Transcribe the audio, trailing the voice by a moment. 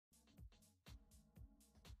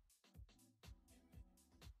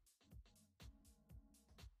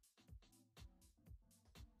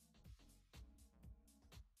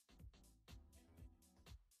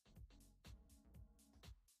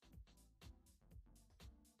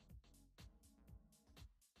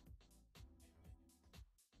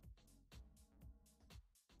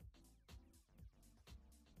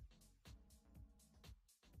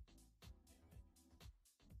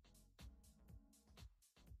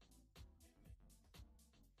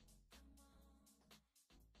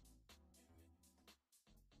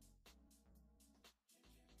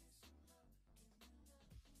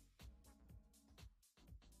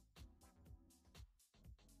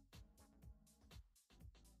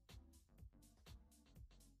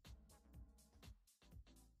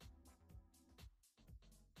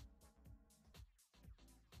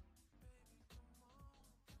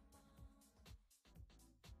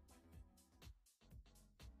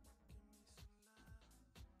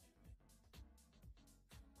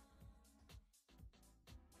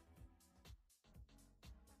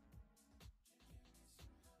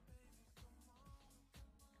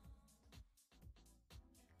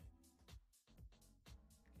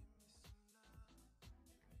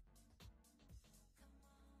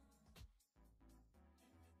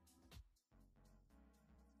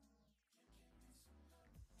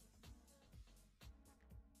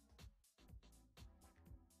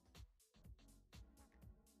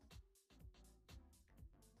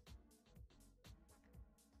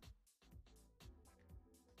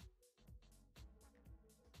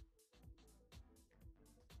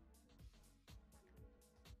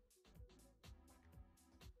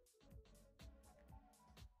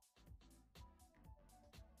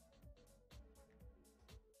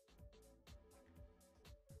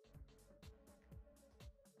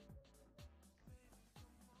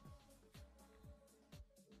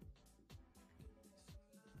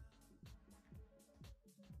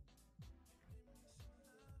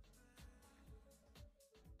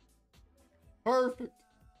Perfect.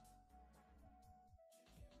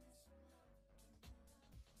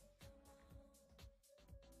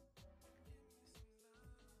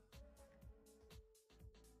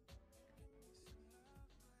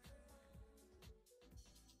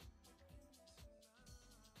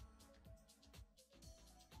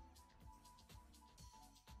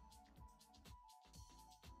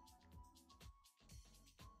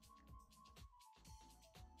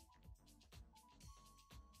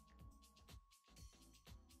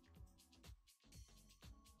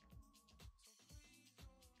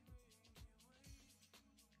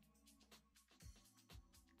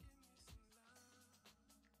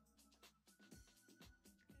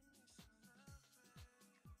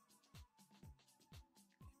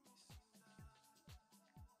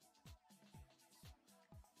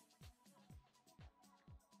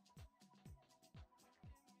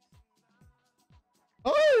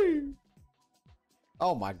 Hey!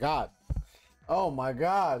 Oh my god. Oh my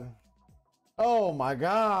god. Oh my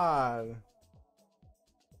god.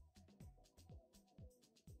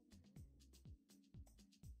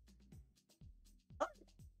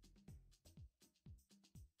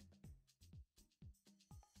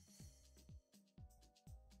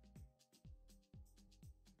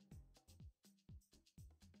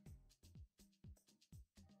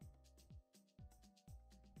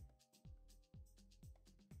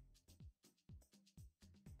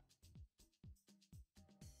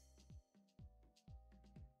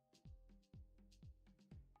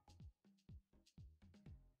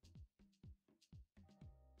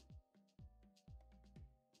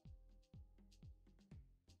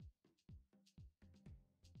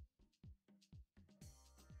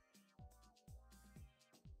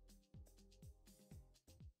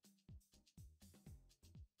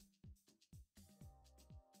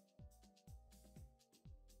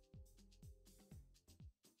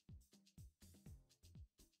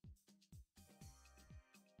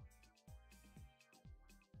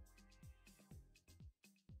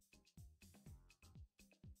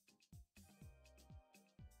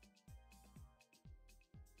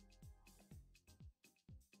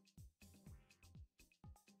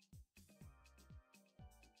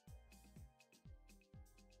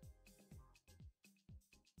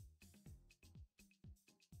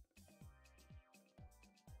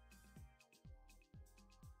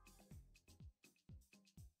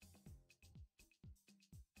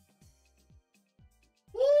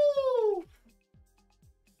 Woo!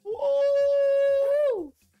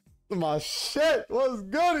 Woo! My shit was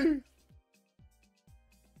goody.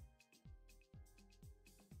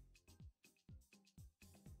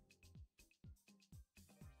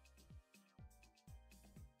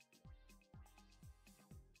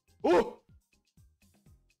 Ooh!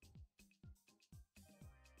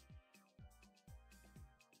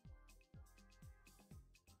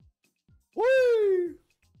 Woo!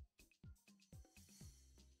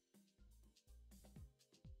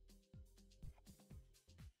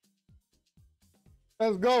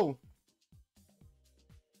 Let's go.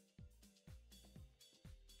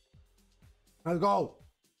 Let's go.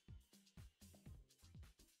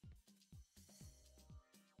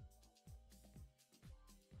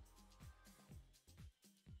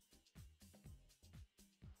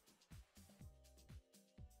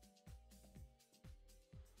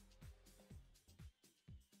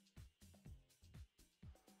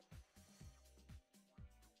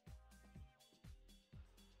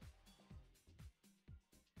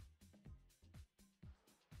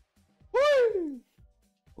 Woo!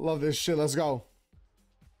 Love this shit. Let's go.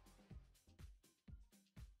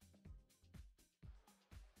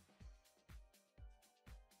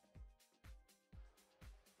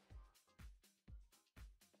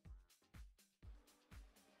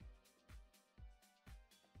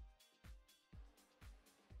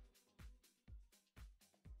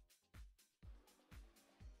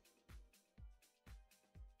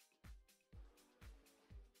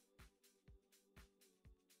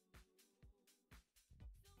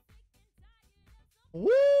 Woo!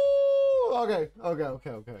 Okay.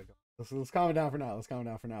 Let's calm it down for now. Let's calm it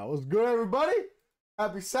down for now. What's good, everybody?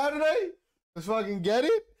 Happy Saturday. Let's fucking get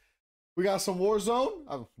it. We got some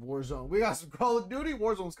Warzone. Warzone. We got some Call of Duty.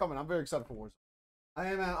 Warzone's coming. I'm very excited for Warzone. I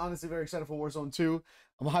am honestly very excited for Warzone 2.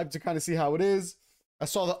 I'm hyped to kind of see how it is. I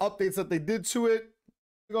saw the updates that they did to it.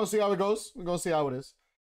 We're gonna see how it goes. We're gonna see how it is.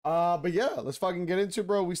 But yeah, let's fucking get into it,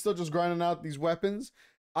 bro. We still just grinding out these weapons.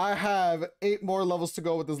 I have 8 more levels to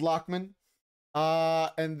go with this Lockman.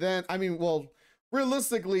 And then, I mean, well,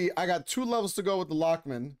 realistically, I got 2 levels to go with the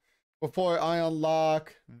Lockman before I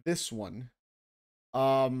unlock this one.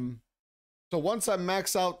 So once I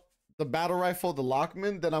max out the battle rifle, the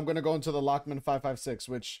Lockman, then I'm gonna go into the Lockman 5.56,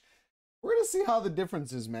 which we're gonna see how the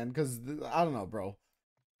difference is, man. Because I don't know, bro.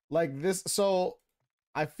 Like this, so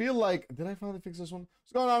I feel like did I finally fix this one?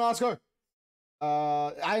 What's going on, Oscar?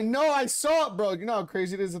 I know I saw it, bro. You know how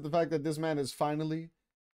crazy it is at the fact that this man is finally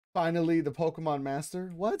the Pokemon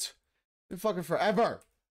master. What? Been fucking forever.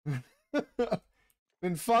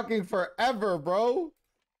 Been fucking forever, bro.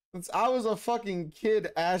 Since I was a fucking kid,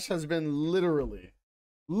 Ash has been literally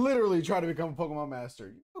trying to become a Pokemon master.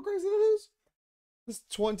 You know how crazy that is? It's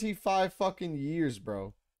 25 fucking years,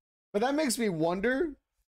 bro. But that makes me wonder.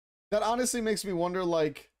 That honestly makes me wonder,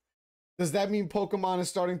 like, does that mean Pokemon is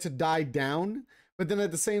starting to die down? But then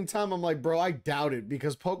at the same time, I'm like, bro, I doubt it,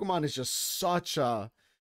 because Pokemon is just such a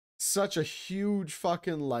huge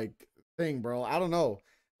fucking like thing, bro. I don't know.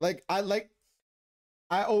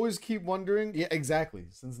 I always keep wondering. Yeah, exactly.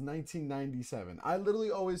 Since 1997. I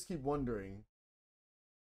literally always keep wondering.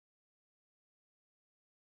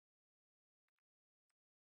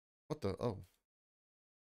 What the? Oh.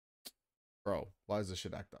 Bro, why does this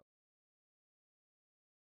shit act up?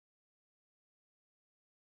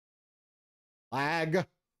 Lag.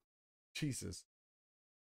 Jesus.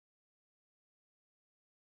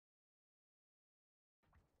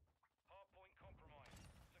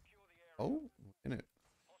 Oh, in it.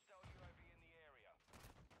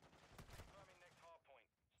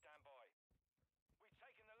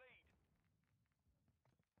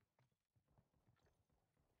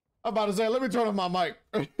 I'm about to say, let me turn off my mic.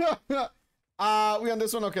 We on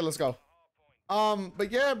this one? Okay, let's go.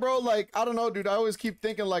 But yeah, bro, like, I don't know, dude. I always keep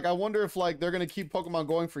thinking, like, I wonder if, like, they're gonna keep Pokemon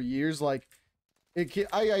going for years. Like, it can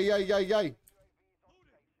ay.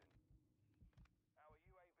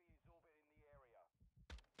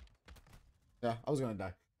 Yeah, I was gonna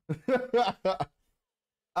die.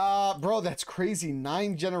 Bro, that's crazy.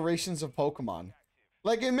 9 generations of Pokemon.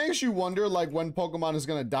 Like, it makes you wonder, like, when Pokemon is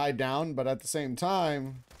gonna die down, but at the same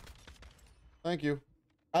time, thank you.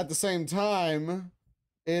 At the same time,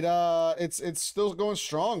 it's still going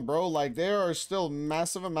strong, bro. Like, there are still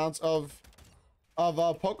massive amounts of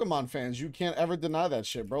Pokemon fans. You can't ever deny that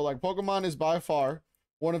shit, bro. Like, Pokemon is by far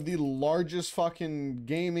one of the largest fucking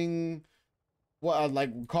gaming,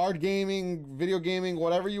 like card gaming, video gaming,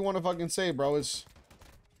 whatever you want to fucking say, bro. It's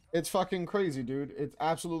fucking crazy, dude. It's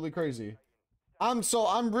absolutely crazy. I'm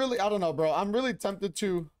really, I don't know, bro. I'm really tempted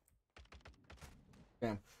to,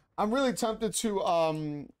 damn. I'm really tempted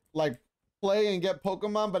to, like, play and get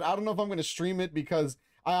Pokemon, but I don't know if I'm going to stream it because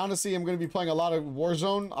I honestly am going to be playing a lot of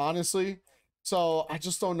Warzone, honestly. So I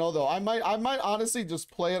just don't know, though. I might honestly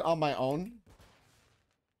just play it on my own.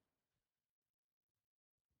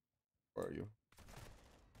 Where are you?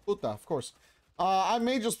 Puta, of course. I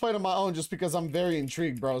may just play it on my own just because I'm very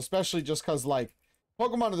intrigued, bro. Especially just because, like,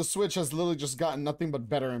 Pokemon on the Switch has literally just gotten nothing but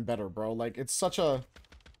better and better, bro. Like, it's such a...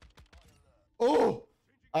 Oh!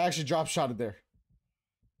 I actually drop shotted there.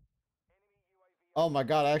 Oh my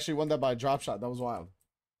god, I actually won that by a drop shot. That was wild.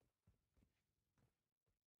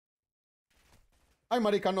 Ay,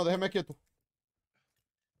 marica, no, déjeme quieto.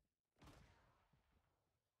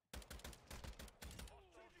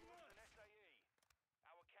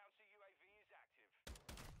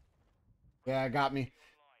 Yeah, got me.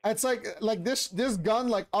 It's like this gun,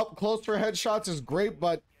 like, up close for headshots is great,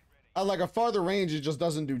 but at like a farther range, it just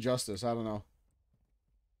doesn't do justice. I don't know.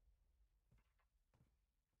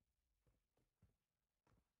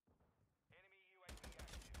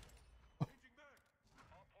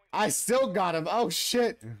 I still got him. Oh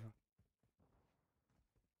shit.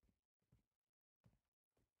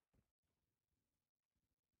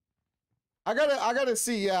 I gotta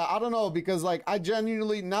see. Yeah, I don't know, because like I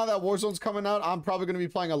genuinely, now that Warzone's coming out, I'm probably gonna be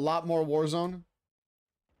playing a lot more Warzone.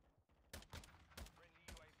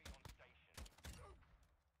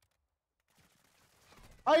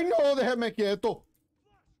 I know the me quieto.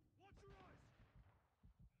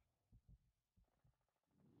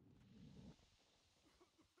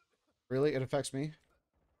 Really? It affects me?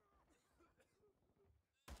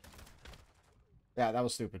 Yeah, that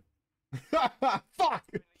was stupid. Fuck.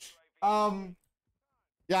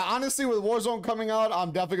 Yeah, honestly, with Warzone coming out,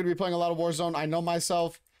 I'm definitely gonna be playing a lot of Warzone. I know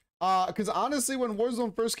myself. Because honestly, when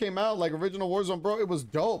Warzone first came out, like original Warzone, bro, it was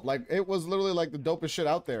dope. Like, it was literally like the dopest shit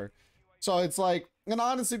out there. So it's like, and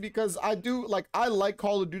honestly, because I like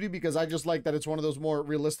Call of Duty because I just like that it's one of those more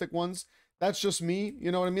realistic ones. That's just me,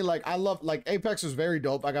 you know what I mean? Like, I love, like, Apex is very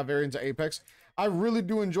dope. I got very into Apex. I really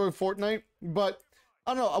do enjoy Fortnite, but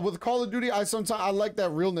I don't know, with Call of Duty, I like that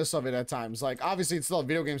realness of it at times. Like, obviously it's still a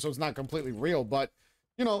video game, so it's not completely real, but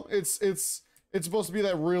you know, it's supposed to be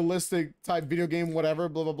that realistic type video game, whatever,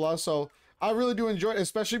 blah blah blah. So I really do enjoy it,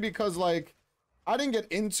 especially because, like, I didn't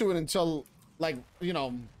get into it until, like, you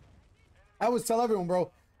know, I always tell everyone,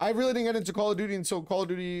 bro, I really didn't get into Call of Duty until Call of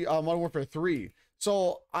Duty Modern Warfare 3.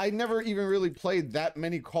 So I never even really played that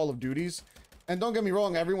many Call of Duties. And don't get me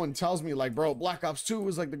wrong, everyone tells me, like, bro, Black Ops 2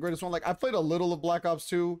 was like the greatest one. Like, I played a little of Black Ops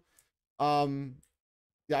 2.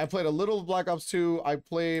 Yeah, I played a little of Black Ops 2. I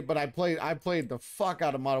played the fuck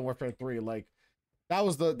out of Modern Warfare 3. Like, that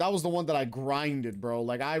was the one that I grinded, bro.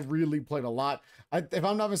 Like, I really played a lot. If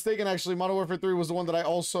I'm not mistaken, actually, Modern Warfare 3 was the one that I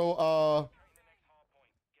also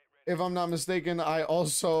if I'm not mistaken, I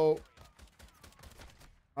also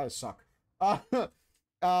I suck. I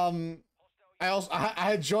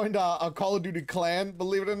had joined a Call of Duty clan,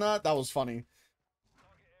 believe it or not. That was funny.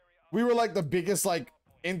 We were like the biggest like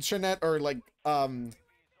internet or like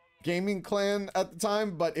gaming clan at the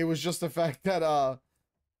time, but it was just the fact that oh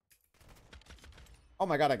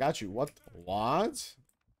my god, I got you. What?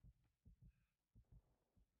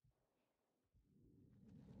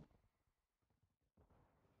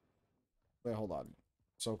 Wait, hold on.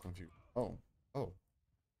 So confused. Oh. Oh.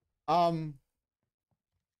 Um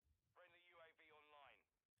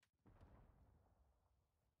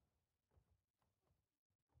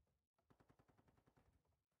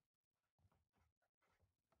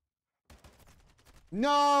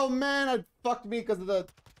No, man, I fucked me because of the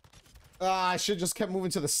I should just kept moving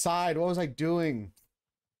to the side. What was I doing?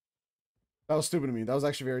 That was stupid of me. That was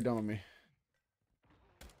actually very dumb of me.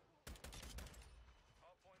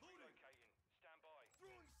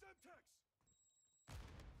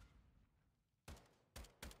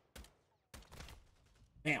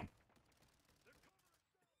 Damn.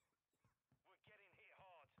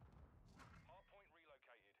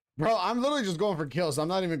 Bro, I'm literally just going for kills. I'm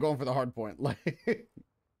not even going for the hard point. Like,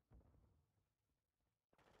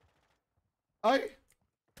 I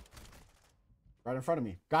right in front of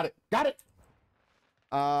me. Got it. Got it.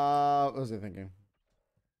 What was I thinking?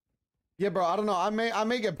 Yeah, bro. I don't know. I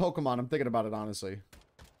may get Pokemon. I'm thinking about it honestly.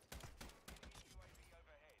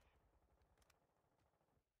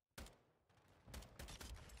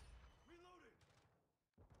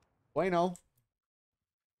 Bueno.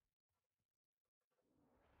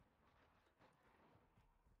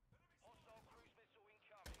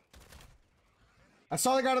 I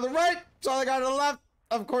saw the guy to the right. Saw the guy to the left.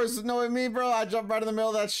 Of course, knowing me, bro. I jumped right in the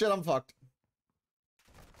middle of that shit. I'm fucked.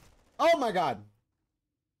 Oh my god.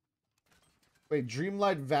 Wait,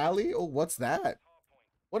 Dreamlight Valley? Oh, what's that?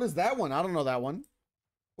 What is that one? I don't know that one.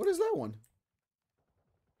 What is that one?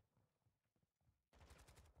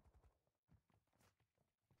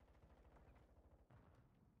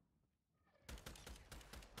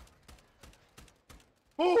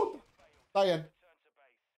 Oh! Diane.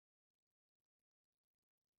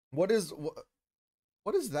 What is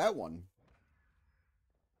that one?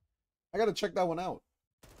 I gotta check that one out.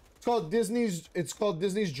 It's called Disney's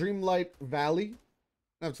Dreamlight Valley.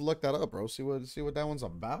 I have to look that up, bro. See what that one's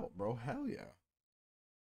about, bro. Hell yeah.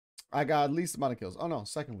 I got least amount of kills. Oh no,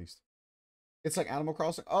 second least. It's like Animal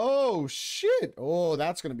Crossing. Oh shit. Oh,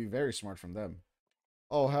 that's gonna be very smart from them.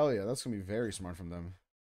 Oh hell yeah, that's gonna be very smart from them.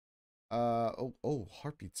 Oh,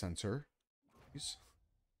 heartbeat sensor.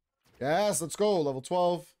 Yes, let's go. Level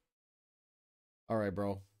 12. All right,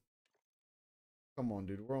 bro. Come on,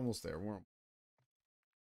 dude. We're almost there.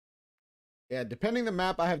 Yeah, depending the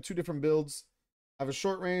map, I have two different builds. I have a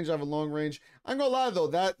short range, I have a long range. I'm gonna lie though,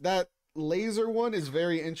 that laser one is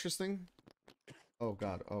very interesting. Oh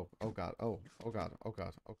god, oh god, oh god, oh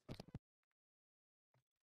god, oh god.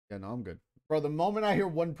 Yeah, no, I'm good. Bro, the moment I hear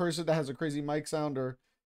one person that has a crazy mic sound or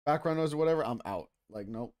background noise or whatever, I'm out. Like,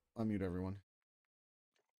 nope, I'll mute everyone.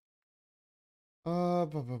 I'm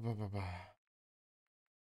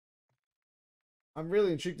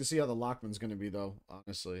really intrigued to see how the Lockman's gonna be though,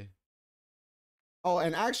 honestly. Oh,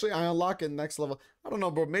 and actually, I unlock it next level. I don't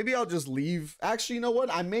know, bro. Maybe I'll just leave. Actually, you know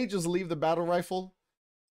what? I may just leave the battle rifle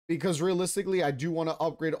because realistically, I do want to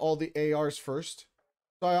upgrade all the ARs first.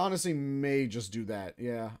 So I honestly may just do that.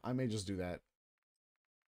 Yeah, I may just do that.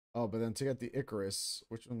 Oh, but then to get the Icarus,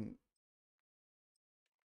 which one?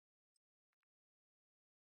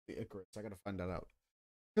 The Icarus. I gotta find that out.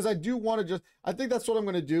 Because I do want to just, I think that's what I'm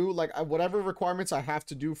going to do. Like, whatever requirements I have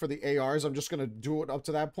to do for the ARs, I'm just going to do it up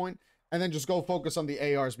to that point and then just go focus on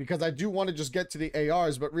the ARs because I do want to just get to the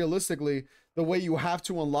ARs. But realistically, the way you have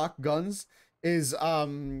to unlock guns is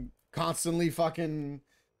constantly fucking,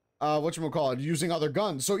 whatchamacallit, using other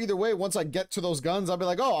guns. So either way, once I get to those guns, I'll be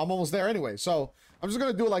like, oh, I'm almost there anyway. So I'm just going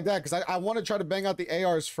to do it like that because I want to try to bang out the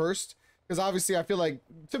ARs first because obviously I feel like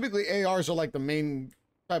typically ARs are like the main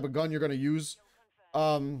type of gun you're going to use.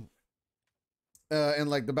 And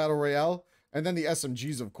like the battle royale and then the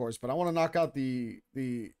SMGs of course, but I want to knock out the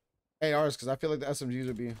ARs because I feel like the SMGs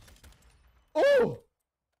would be. Oh,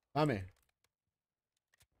 I mean.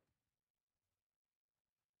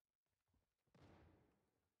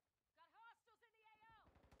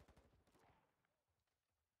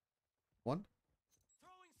 One.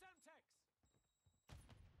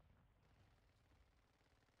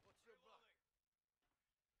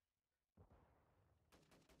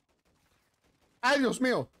 Ay, Dios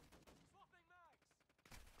mío.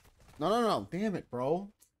 No, no, no. Damn it, bro.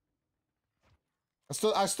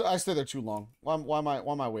 I stayed there too long. Why am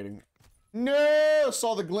I waiting? No,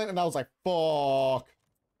 saw the glint and I was like, fuck.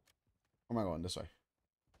 Where am I going? This way.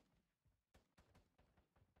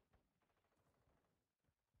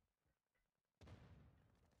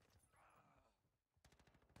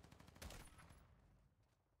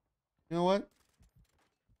 You know what?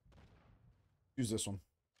 Use this one.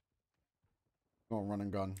 Go run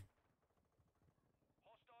and gun.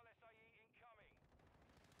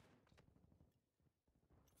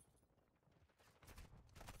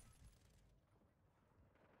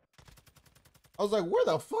 I was like, where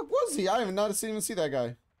the fuck was he? I didn't even see that guy.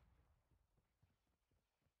 I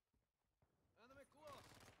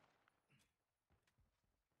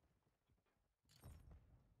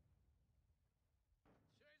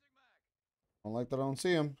don't like that I don't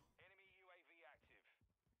see him.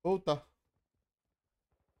 Puta.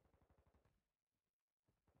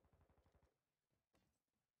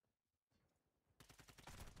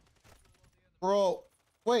 Bro,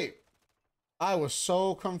 wait. I was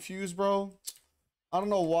so confused, bro. I don't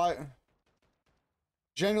know why.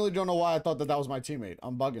 Genuinely don't know why I thought that was my teammate.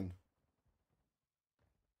 I'm bugging.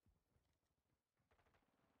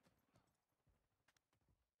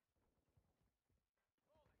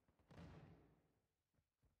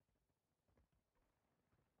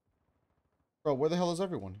 Bro, where the hell is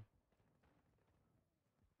everyone?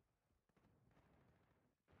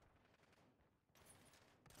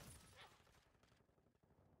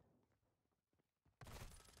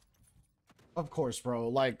 Of course, bro.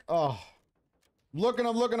 Like, oh. I'm looking.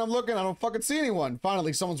 I don't fucking see anyone.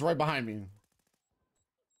 Finally, someone's right behind me.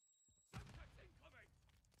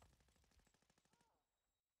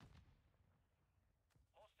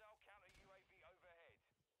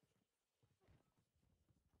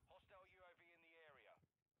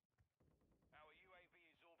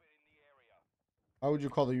 Why would you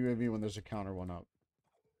call the UAV when there's a counter one up?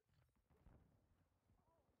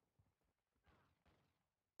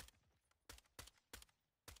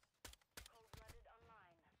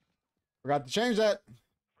 Forgot to change that.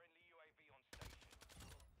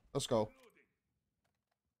 Let's go.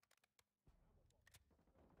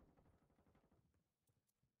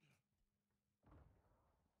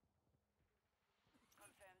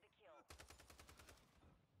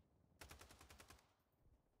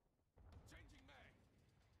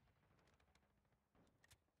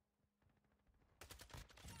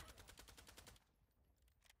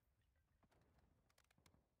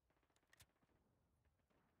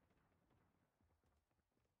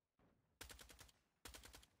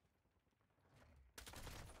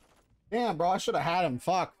 Damn, bro, I should have had him.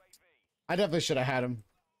 Fuck. I definitely should have had him.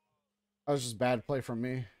 That was just bad play from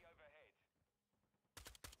me.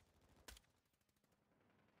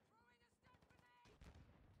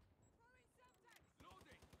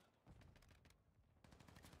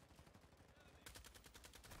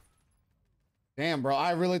 Damn, bro,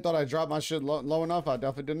 I really thought I dropped my shit low enough. I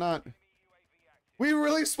definitely did not. We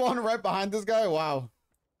really spawned right behind this guy? Wow.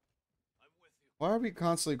 Why are we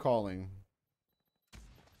constantly calling?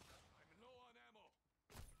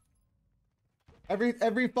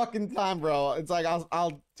 Every fucking time, bro. It's like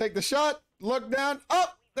I'll take the shot, look down,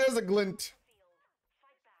 oh, there's a glint.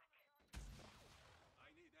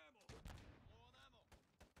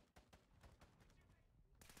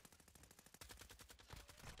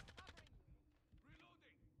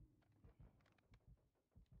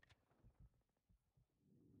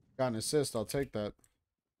 Got an assist, I'll take that.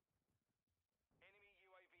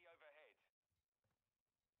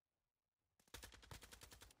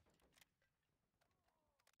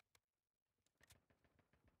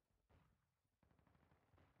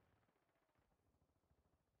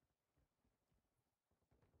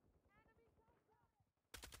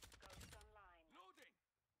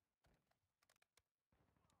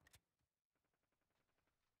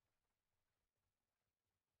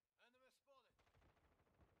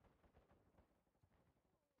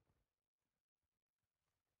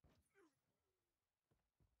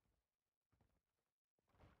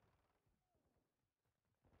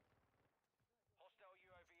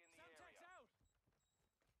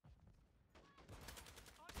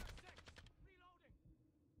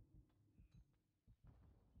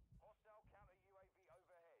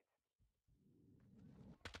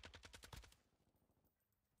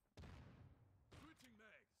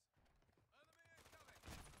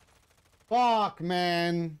 Fuck,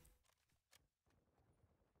 man.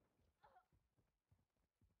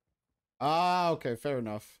 Ah, okay, fair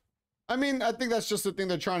enough. I mean, I think that's just the thing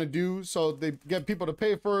they're trying to do, so they get people to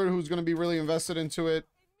pay for it who's going to be really invested into it,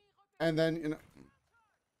 and then, you know...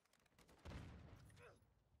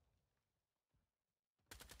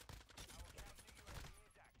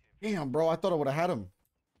 Damn, bro, I thought I would have had him.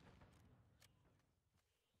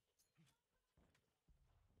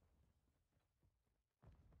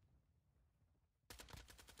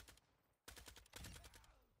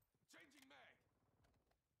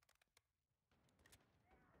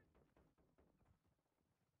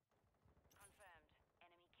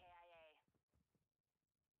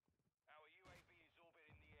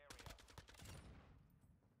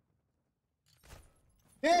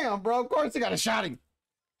 Damn, bro, of course he got a shotty.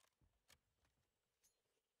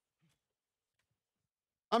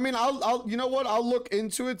 I mean, you know what? I'll look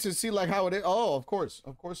into it to see like how it is. Oh, of course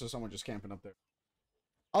there's someone just camping up there.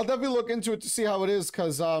 I'll definitely look into it to see how it is,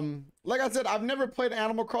 because, like I said, I've never played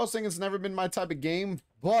Animal Crossing. It's never been my type of game,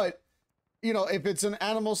 but, you know, if it's an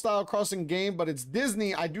Animal Style Crossing game, but it's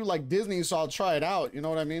Disney, I do like Disney, so I'll try it out. You know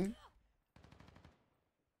what I mean?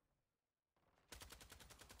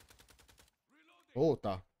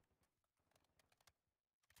 Puta.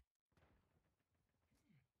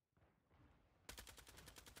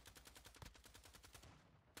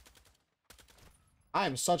 I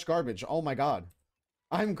am such garbage. Oh my god.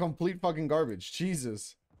 I'm complete fucking garbage.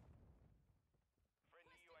 Jesus.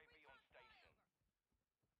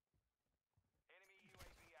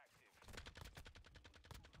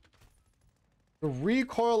 The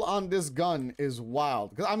recoil on this gun is wild.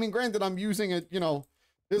 Because, I mean, granted, I'm using it, you know,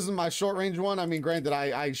 this is my short range one. I mean, granted,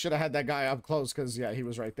 I should have had that guy up close because, yeah, he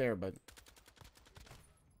was right there, but...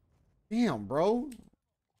 Damn, bro.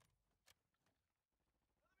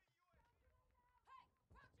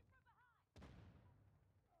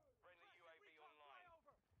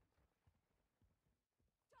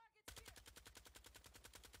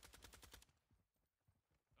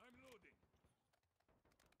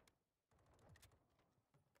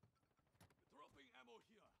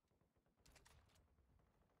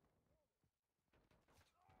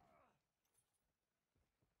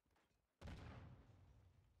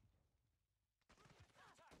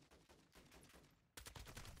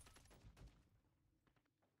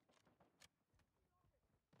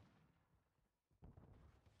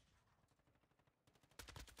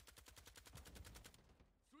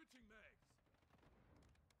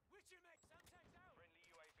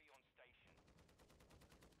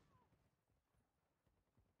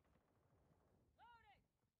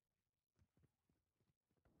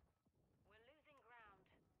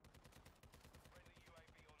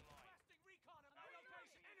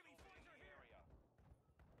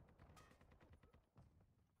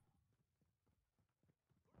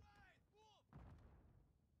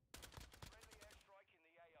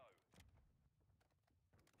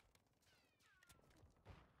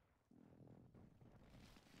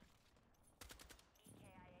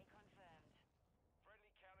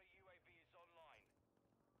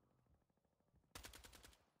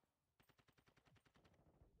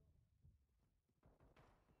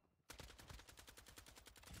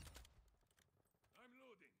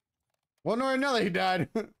 One way or another, he died.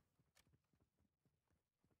 Of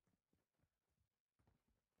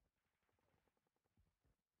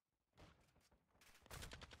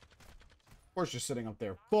course you're sitting up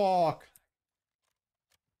there. Fuck.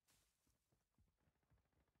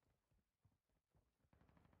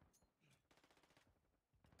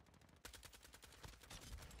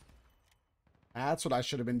 That's what I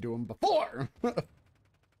should have been doing before.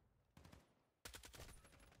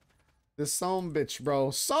 This some bitch,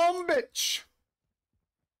 bro. Some bitch.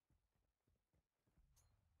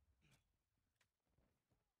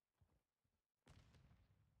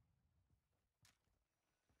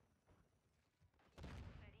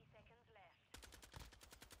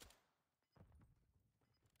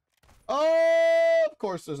 Oh, of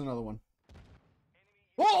course there's another one.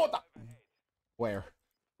 Oh, where?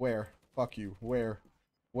 Where? Fuck you. Where?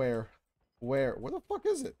 Where? Where? Where the fuck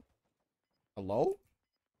is it? Hello?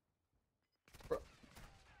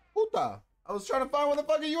 Puta. I was trying to find where the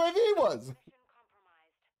fucking UAV was.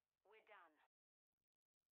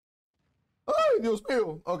 Ay, Dios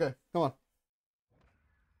mío. Okay, come on.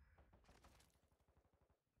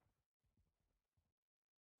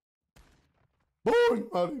 Boom,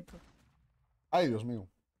 marica. Ay, Dios mío.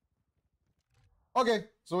 Okay,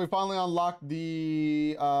 so we finally unlocked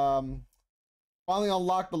the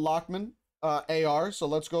Lockman AR. So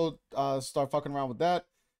let's go start fucking around with that.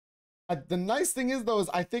 The nice thing is though, is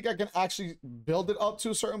I think I can actually build it up to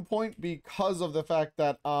a certain point because of the fact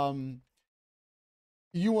that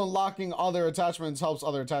you unlocking other attachments helps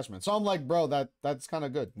other attachments. So I'm like, bro, that's kind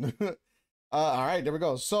of good. All right, there we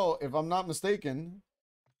go. So if I'm not mistaken,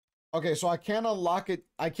 okay, so I can't unlock it.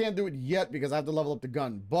 I can't do it yet because I have to level up the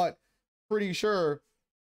gun, but pretty sure,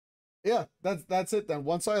 yeah, that's it then.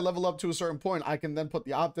 Once I level up to a certain point, I can then put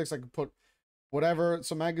the optics. I can put whatever.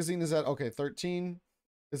 So magazine is at, okay, 13.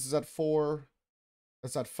 This is at 4.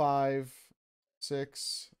 That's at 5,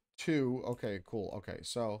 6, 2. Okay, cool. Okay,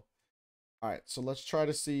 so all right, so let's try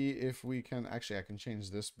to see if we can actually, I can change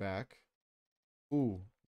this back. Ooh,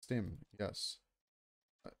 stim. Yes.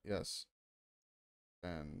 Yes.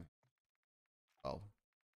 And oh.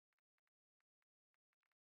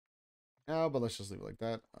 No, but let's just leave it like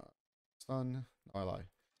that. Stun. No, I lie.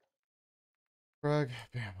 Frag.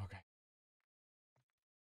 Bam. Okay.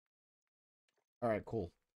 All right, cool.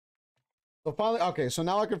 So finally, okay, so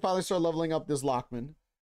now I can finally start leveling up this Lockman.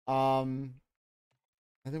 And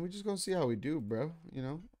then we just gonna see how we do, bro. You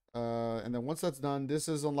know? And then once that's done, this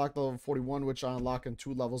is unlocked level 41, which I unlock in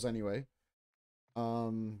 2 levels anyway.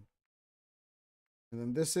 And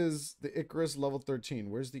then this is the Icarus level 13.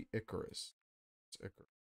 Where's the Icarus? It's Icarus.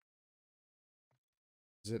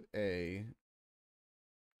 Is it a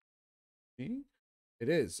B? It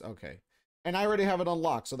is, okay. And I already have it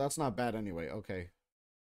unlocked, so that's not bad anyway. Okay.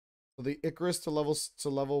 So the Icarus to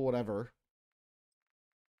level whatever.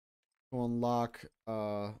 To unlock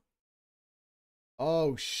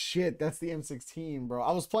oh shit, that's the M16, bro.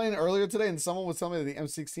 I was playing earlier today and someone was telling me that the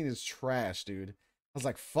M16 is trash, dude. I was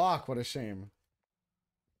like, fuck, what a shame.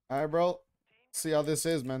 All right, bro. See how this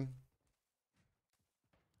is, man.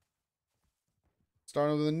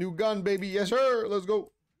 Starting with a new gun, baby. Yes, sir. Let's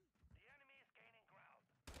go.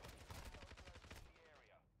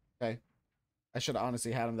 Okay. I should have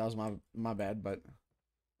honestly had him. That was my bad, but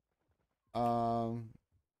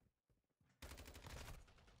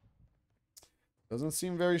doesn't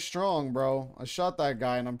seem very strong, bro. I shot that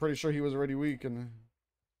guy and I'm pretty sure he was already weak and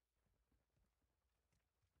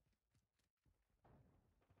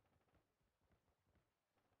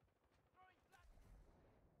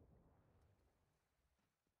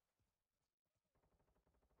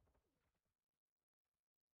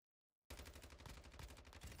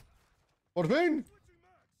por fin.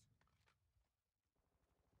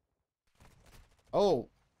 Oh,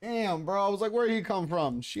 damn, bro. I was like, where'd he come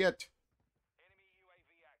from? Shit.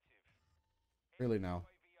 Really now.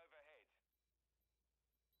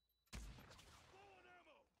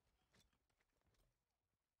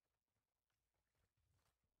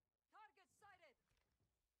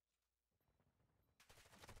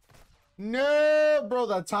 No, bro,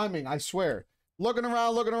 that timing, I swear. Looking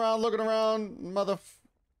around, looking around, looking around.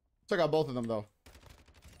 Took out both of them, though.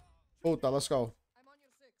 Puta, let's go.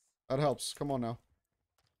 That helps. Come on now.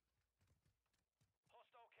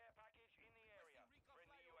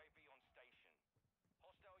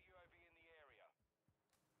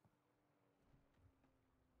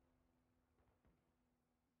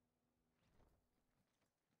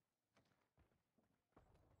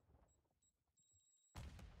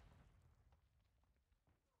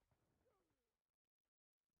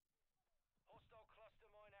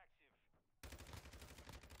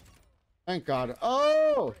 Thank God.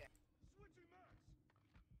 Oh!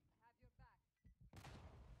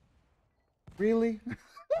 Really?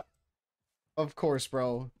 Of course,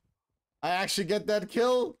 bro. I actually get that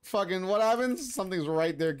kill? Fucking what happens? Something's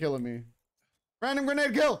right there killing me. Random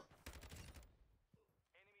grenade kill!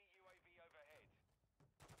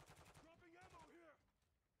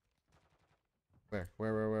 Where?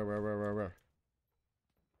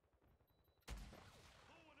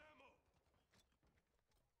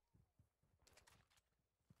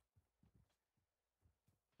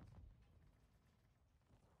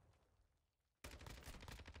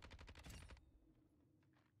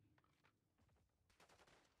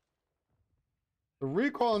 The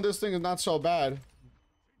recoil on this thing is not so bad.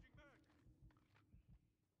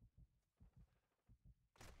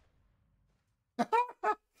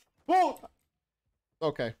 Whoa!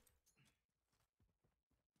 Okay.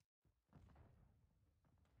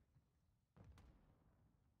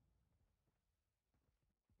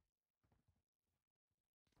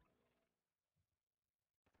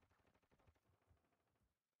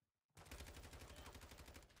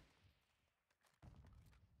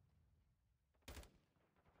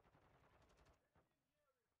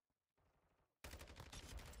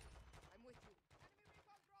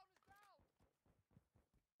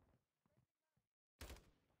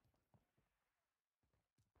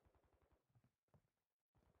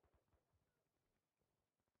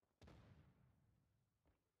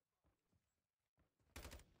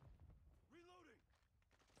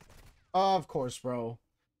 Of course, bro.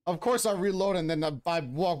 Of course I reload and then I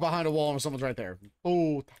walk behind a wall and someone's right there.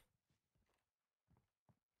 Oh.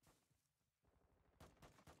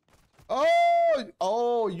 Oh,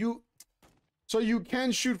 oh, you. So you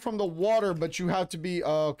can shoot from the water, but you have to be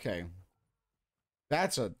okay.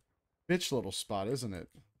 That's a bitch little spot, isn't it?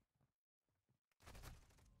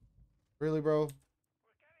 Really, bro?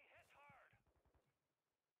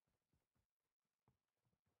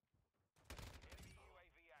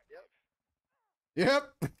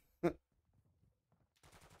 Yep.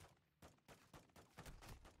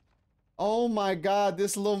 Oh my god,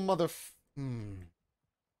 this little mother.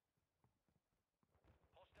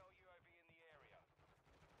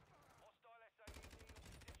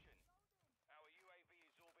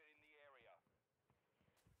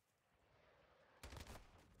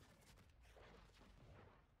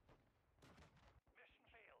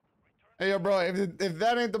 Hey, yo, bro, if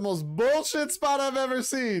that ain't the most bullshit spot I've ever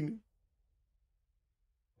seen.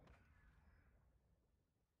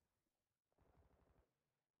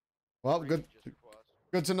 Well, good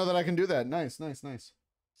to know that I can do that. Nice, nice, nice.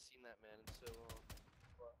 Seen that man in so long.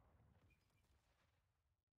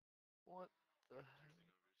 What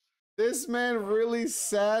the? This man really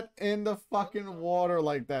sat in the fucking water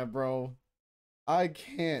like that, bro. I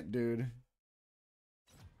can't, dude.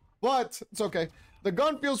 But it's okay. The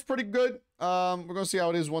gun feels pretty good. We're gonna see how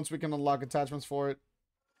it is once we can unlock attachments for it.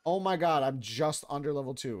 Oh my god, I'm just under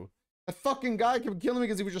level 2. That fucking guy kept killing me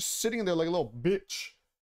because he was just sitting there like a little bitch.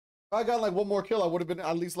 If I got like one more kill, I would have been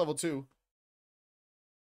at least level 2.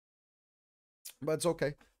 But it's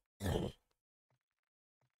okay.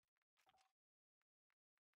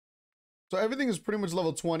 So everything is pretty much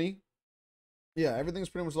level 20. Yeah, everything's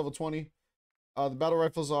pretty much level 20. The battle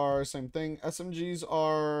rifles are same thing. SMGs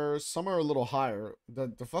are, some are a little higher.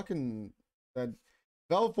 The fucking, that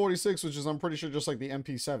Val 46, which is I'm pretty sure just like the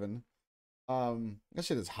MP7. That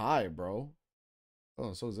shit is high, bro.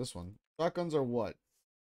 Oh, so is this one. Shotguns are what?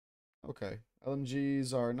 Okay.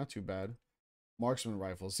 LMGs are not too bad. Marksman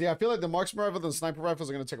rifles. Yeah, I feel like the marksman rifle and the sniper rifles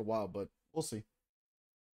are gonna take a while, but we'll see.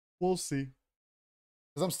 We'll see.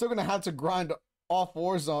 Because I'm still gonna have to grind off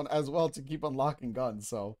Warzone as well to keep unlocking guns,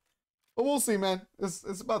 so. But we'll see, man.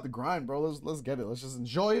 It's about the grind, bro. Let's get it. Let's just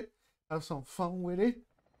enjoy it. Have some fun with it.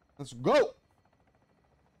 Let's go.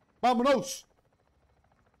 Vamonos.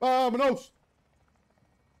 Vamonos.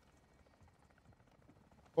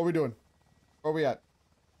 What are we doing? Where are we at?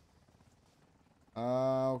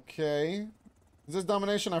 Okay. Is this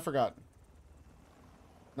domination? I forgot.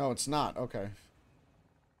 No, it's not. Okay.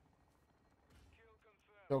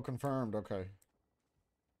 Kill confirmed. Okay.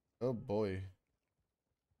 Oh boy.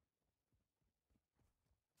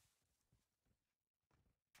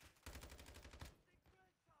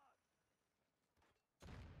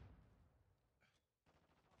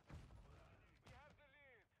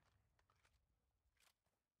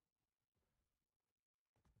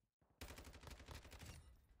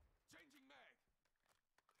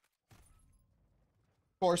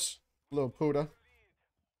 Of course. Little Puda.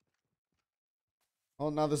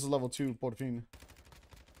 Oh, now this is level 2, Portofino.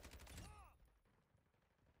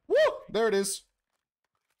 Woo! There it is.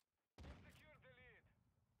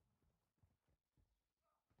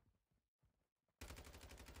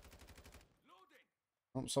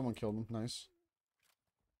 Oh, someone killed him. Nice.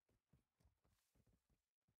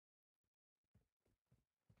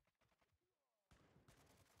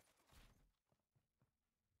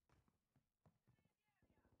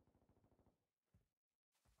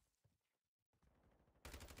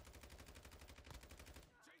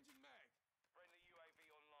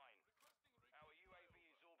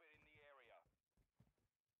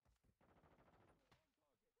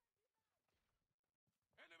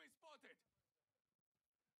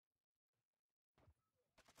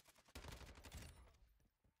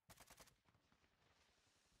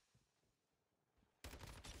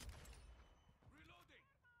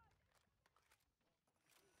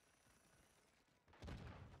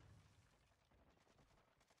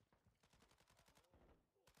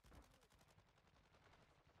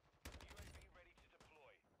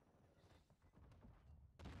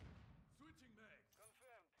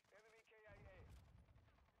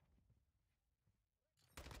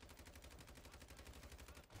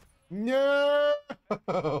 No!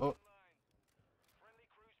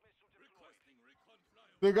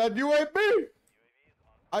 They got UAV!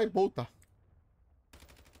 Ay, puta.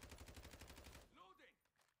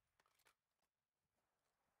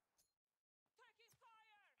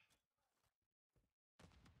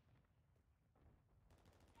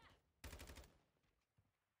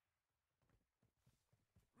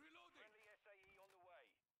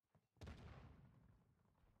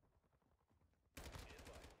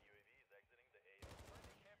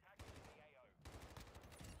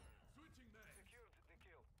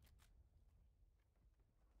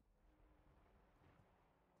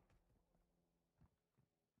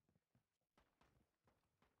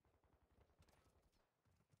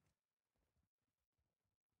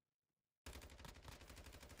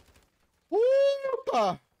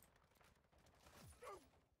 Ah.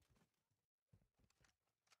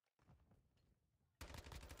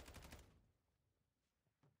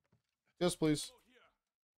 Yes, please.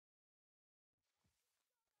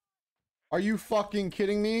 Are you fucking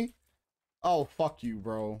kidding me? Oh, fuck you,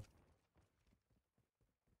 bro.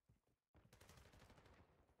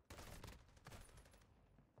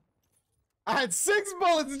 I had 6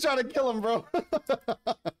 bullets to try to kill him, bro.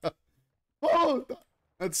 Oh,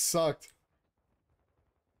 that sucked.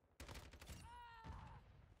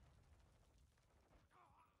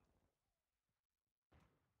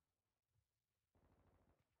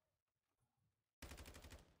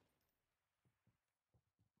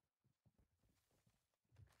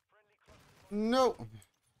 No.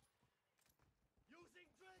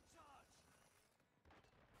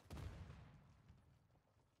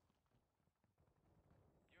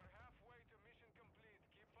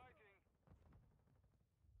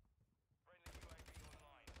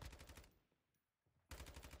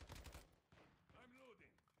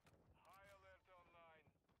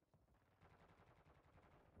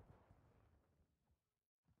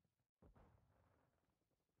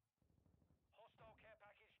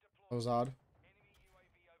 That was odd.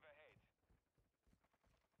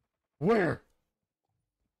 Where?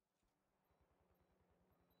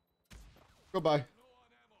 Goodbye.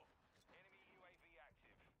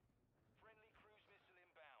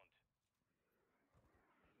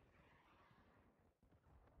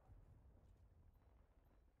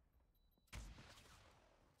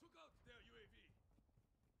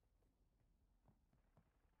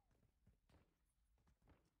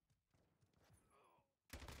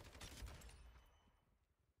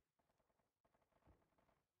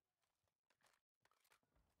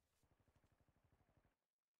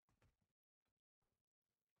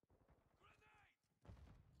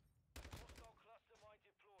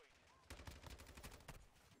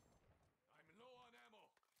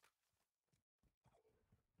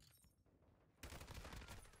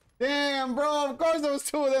 Damn, bro. Of course there was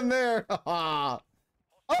 2 of them there. Oh,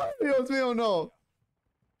 Dios mío, no.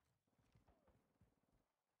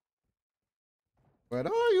 Where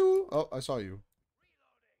are you? Oh, I saw you.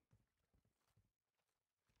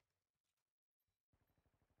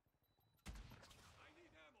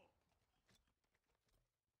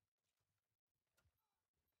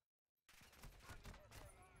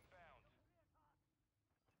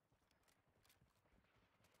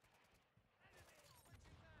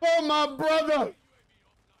 Oh, my brother.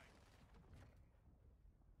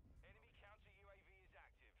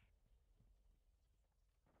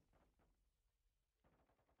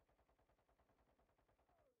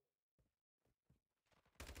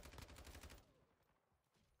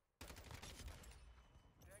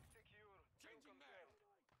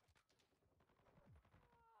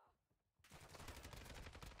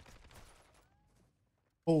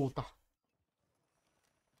 Puta.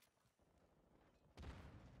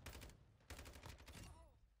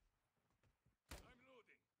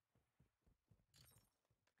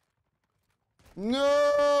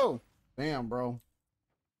 No. Damn, bro.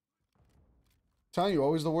 Telling you,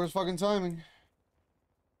 always the worst fucking timing.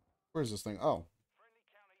 Where's this thing? Oh.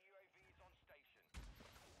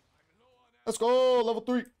 Let's go. Level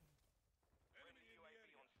 3.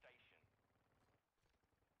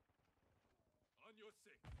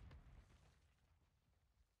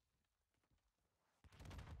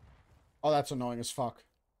 Oh, that's annoying as fuck.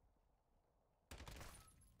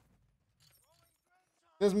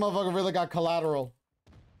 This motherfucker really got collateral.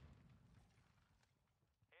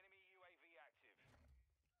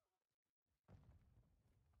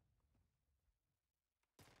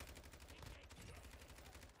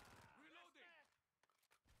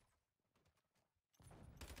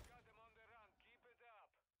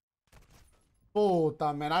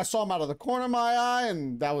 Puta, man. I saw him out of the corner of my eye,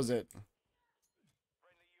 and that was it.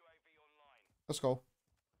 Let's go.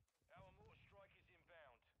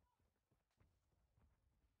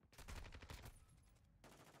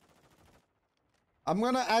 I'm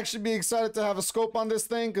gonna actually be excited to have a scope on this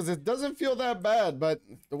thing because it doesn't feel that bad, but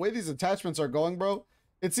the way these attachments are going, bro,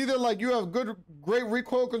 it's either like you have great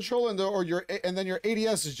recoil control and then your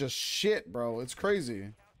ADS is just shit, bro. It's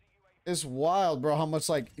crazy. It's wild, bro, how much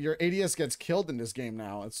like your ADS gets killed in this game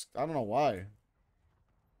now. I don't know why.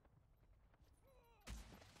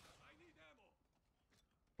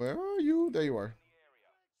 Where are you? There you are.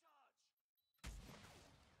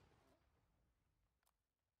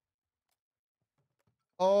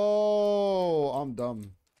 Oh, I'm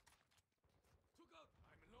dumb.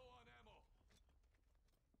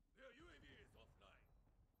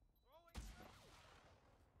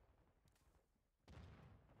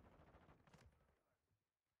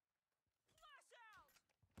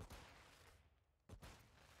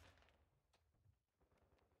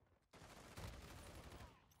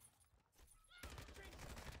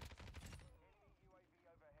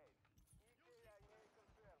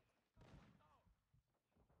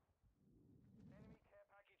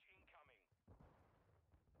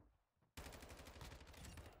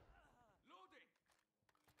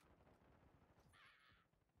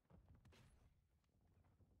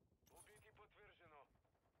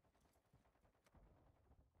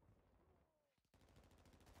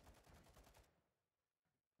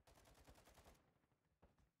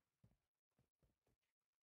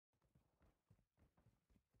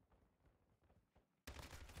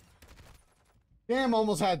 Damn,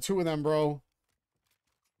 almost had two of them, bro.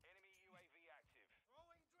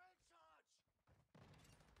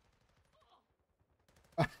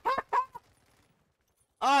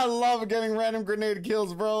 I love getting random grenade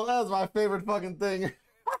kills, bro. That's my favorite fucking thing.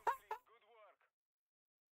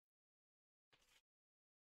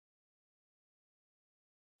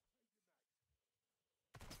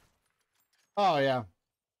 Oh, yeah.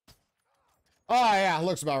 Oh, yeah.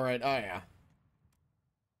 Looks about right. Oh, yeah.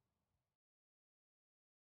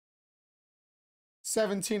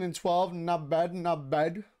 17 and 12. Not bad. Not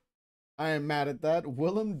bad. I am mad at that.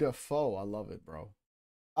 Willem Dafoe. I love it, bro.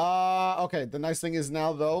 Okay. The nice thing is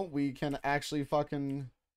now, though, we can actually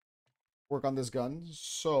fucking work on this gun.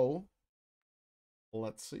 So,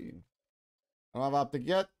 let's see. I don't have optic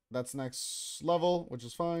yet. That's next level, which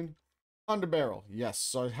is fine. Under barrel. Yes.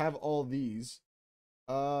 So I have all these.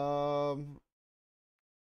 See,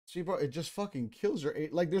 bro, it just fucking kills your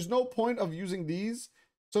like. There's no point of using these,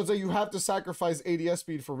 so it's like you have to sacrifice ADS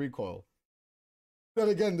speed for recoil. Then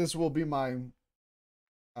again, this will be my,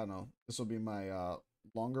 I don't know. This will be my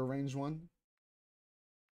longer range one.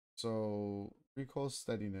 So recoil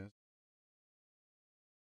steadiness.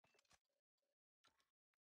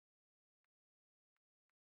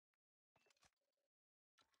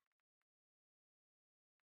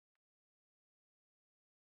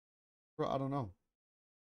 Bro, I don't know.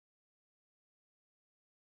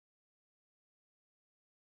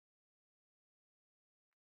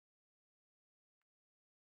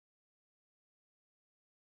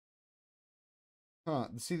 Huh?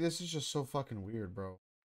 See, this is just so fucking weird, bro.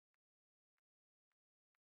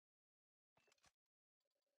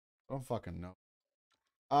 I don't fucking know.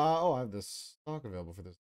 Oh, I have this stock available for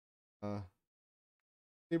this.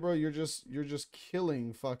 See, bro, you're just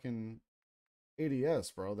killing fucking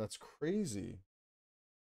ADS, bro. That's crazy.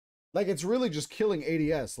 Like, it's really just killing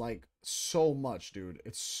ADS, like, so much, dude.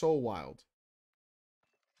 It's so wild.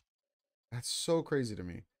 That's so crazy to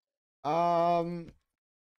me.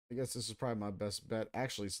 I guess this is probably my best bet,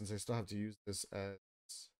 actually, since I still have to use this as...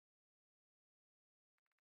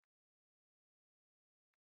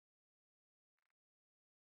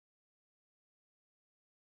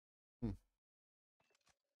 Hmm.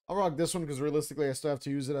 I'll rock this one, because realistically, I still have to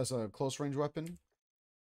use it as a close-range weapon.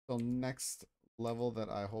 So next level that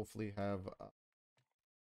I hopefully have...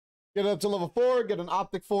 get up to level 4, get an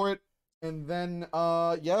optic for it. And then,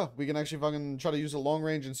 yeah, we can actually fucking try to use a long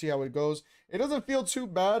range and see how it goes. It doesn't feel too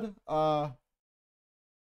bad. I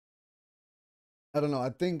don't know.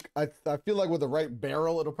 I think I feel like with the right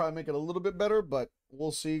barrel, it'll probably make it a little bit better, but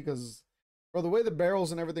we'll see. Because, bro, the way the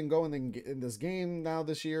barrels and everything go in this game now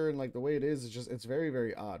this year, and like the way it is, it's very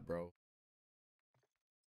very odd, bro.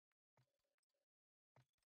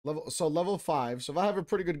 Level 5. So if I have a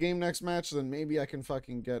pretty good game next match, then maybe I can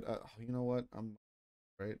fucking get. You know what? I'm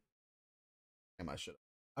right. Damn, I should.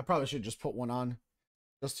 I probably should just put one on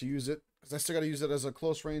just to use it, because I still got to use it as a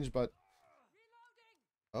close range. But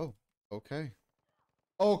oh, okay,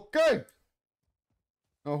 okay.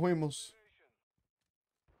 No huimos.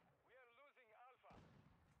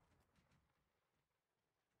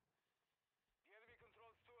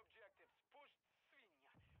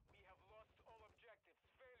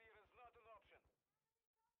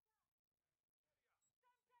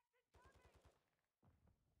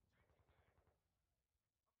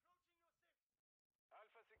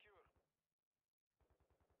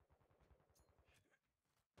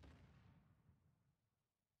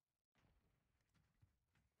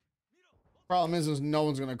 Problem is no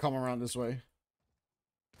one's gonna come around this way.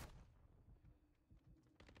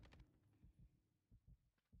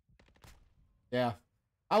 Yeah,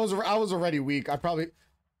 I was already weak.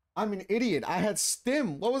 I'm an idiot. I had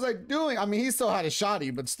stim. What was I doing? I mean, he still had a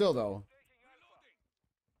shotty, but still though.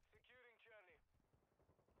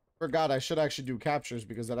 Forgot I should actually do captures,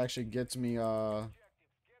 because that actually gets me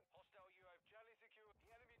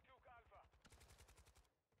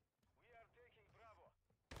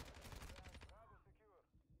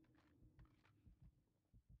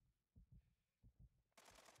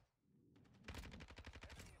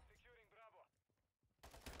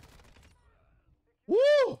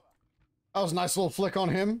woo! That was a nice little flick on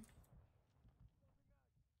him.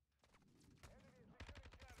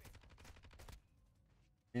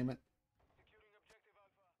 Damn it.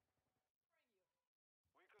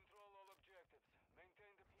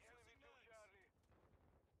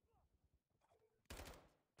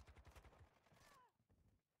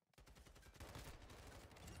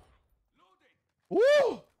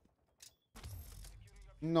 Woo!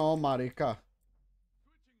 No, marica.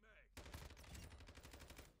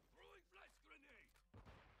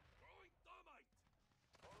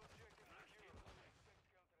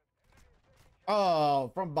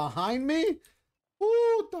 bro. From behind me?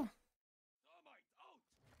 Ooh,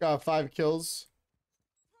 got 5 kills.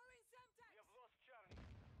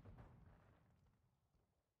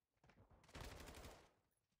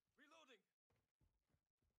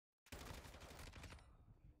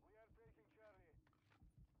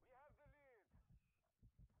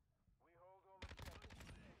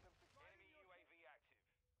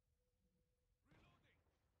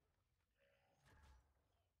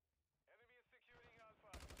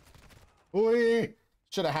 Ooh,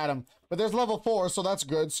 should have had him. But there's level 4, so that's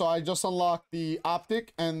good. So I just unlocked the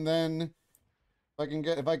optic, and then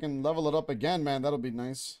if I can level it up again, man, that'll be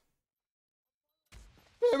nice.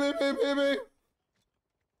 Baby, baby, baby.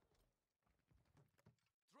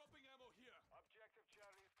 Dropping ammo here. Objective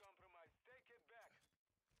Charlie is compromised. Take it back.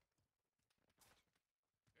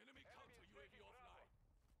 Enemy counter UAV offline.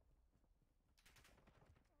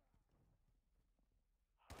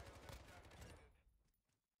 High alert activated.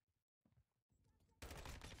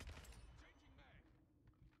 Changing mag.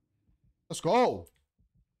 Let's go.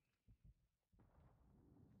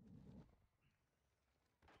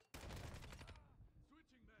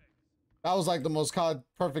 Switching mags. That was like the most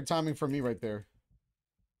perfect timing for me right there.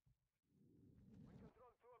 We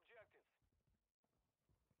control 2 objectives.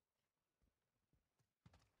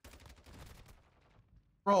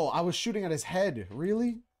 Bro, I was shooting at his head.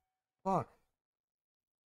 Really? Fuck.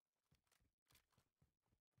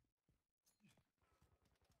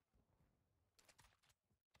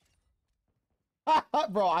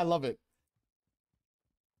 Bro, I love it.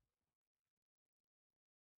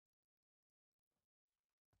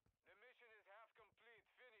 The mission is half complete.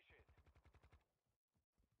 Finish it.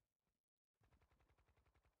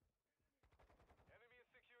 Enemy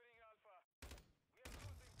is securing Alpha. We are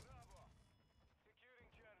losing Bravo.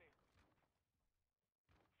 Securing Charlie.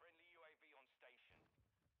 Friendly UAV on station.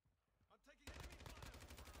 I'm taking enemy fire.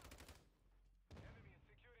 Enemy is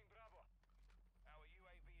securing Bravo. Our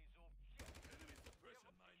UAV is all shit. Enemy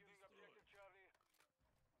suppression mine securing objective Charlie.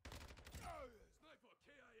 Sniper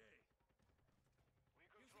KIA. We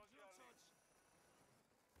control Charlie.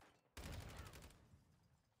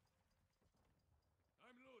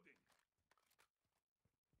 I'm loading.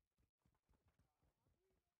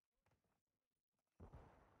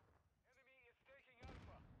 Enemy is taking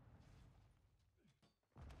Alpha.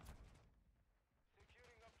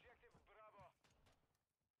 Securing objective Bravo.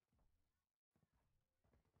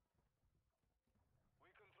 We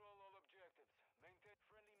control all objectives. Maintain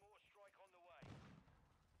friendly more strike on the way.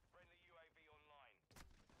 Friendly UAV online.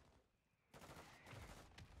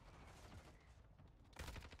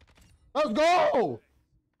 Let's go.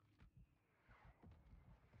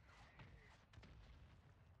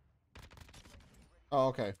 Oh,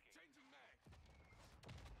 okay. Changing mag.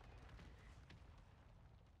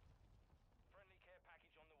 Friendly care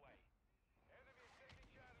package on the way. Enemy is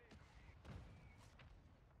taking Charlie.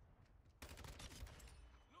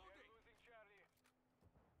 Loading. Losing Charlie.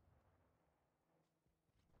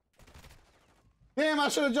 Damn, I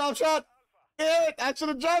should have jump shot. Damn it, I should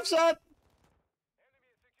have jump shot.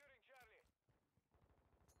 Enemy is securing Charlie.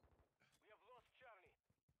 We have lost Charlie.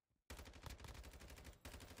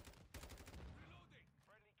 Reloading.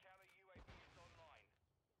 Friendly counter UAV is online.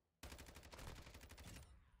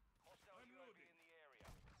 Hostile UAV in the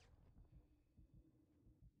area.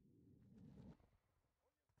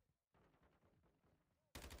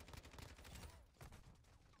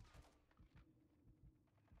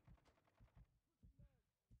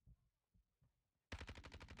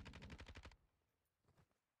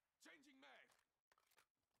 Changing mag.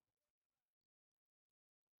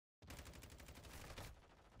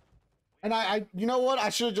 And you know what? I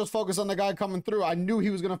should have just focused on the guy coming through. I knew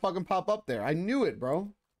he was gonna fucking pop up there. I knew it,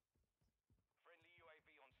 bro. Friendly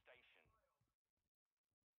UAV on station.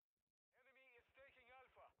 Enemy is taking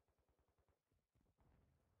Alpha.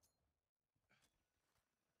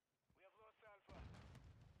 We have lost Alpha.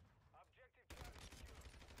 Objective Charlie secure.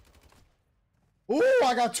 Ooh,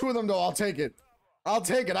 I got 2 of them though. I'll take it. I'll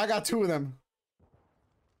take it. I got 2 of them.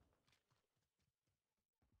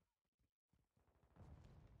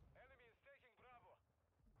 Enemy is taking Bravo.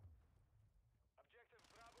 Objective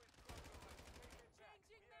Bravo is compromised. Take it back.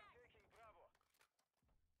 We are taking Bravo.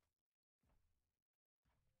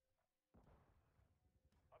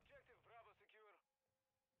 Objective Bravo secure.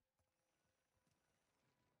 Changing mags.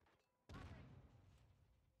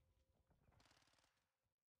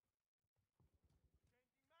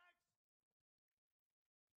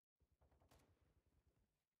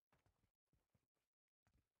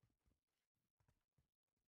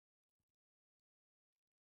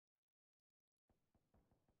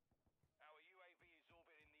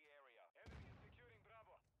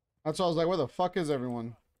 That's why I was like, where the fuck is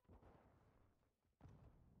everyone?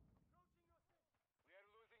 We are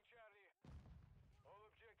losing Charlie. All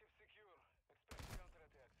objectives secure. Expect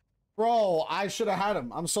counterattacks. Bro, I should have had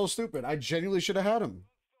him. I'm so stupid. I genuinely should have had him.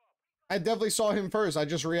 I definitely saw him first. I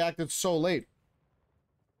just reacted so late.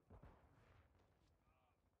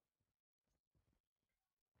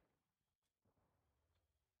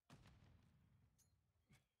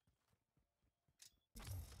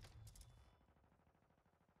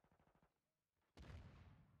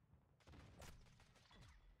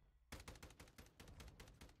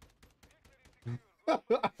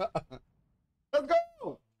 Let's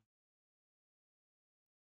go.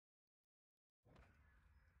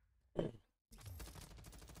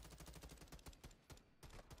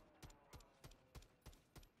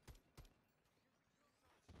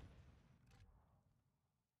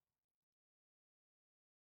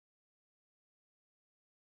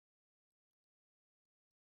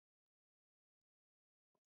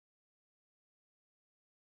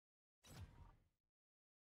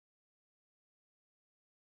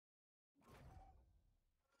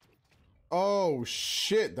 Oh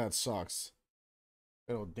shit, that sucks.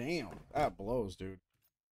 Oh damn, that blows, dude.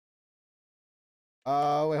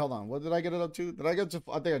 Wait, hold on. What did I get it up to? Did I get to?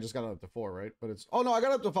 I think I just got it up to 4, right? But it's. Oh no, I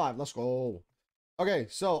got it up to 5. Let's go. Okay,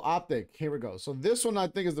 so optic. Here we go. So this one I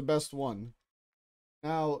think is the best one.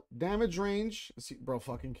 Now damage range. Let's see, bro,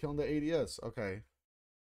 fucking killing the ADS. Okay.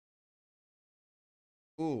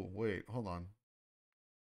 Ooh, wait, hold on.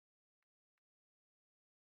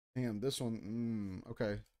 Damn, this one.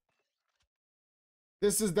 Okay.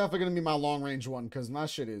 This is definitely gonna be my long range one because my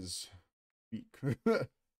shit is weak.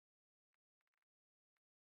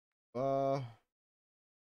 uh.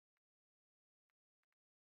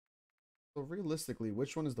 So realistically,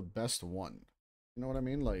 which one is the best one? You know what I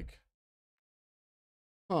mean? Like,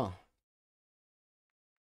 huh?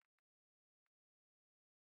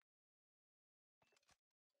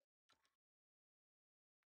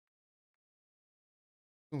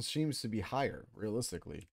 One seems to be higher,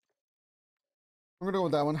 realistically. I'm gonna go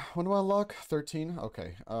with that one. When do I unlock? 13.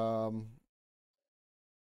 Okay. Oh,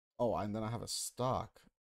 and then I have a stock.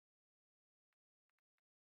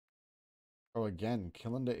 Oh, again,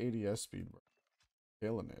 killing the ADS speed, bro.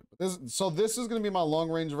 Killing it. But this is gonna be my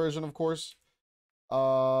long range version, of course.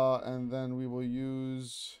 And then we will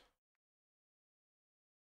use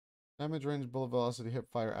damage range, bullet velocity, hip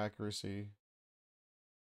fire accuracy,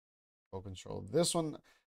 control. This one,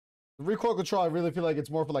 the recoil control, I really feel like it's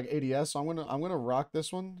more for like ADS. So I'm gonna rock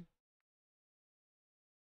this one.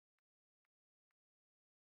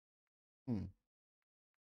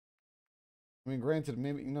 I mean, granted,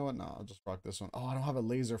 maybe, you know what? No, I'll just rock this one. Oh, I don't have a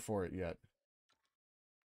laser for it yet.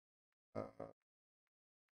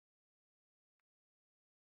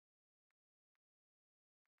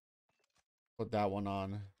 Put that one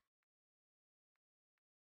on.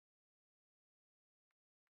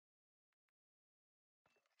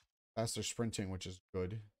 Faster sprinting, which is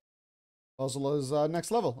good. Also is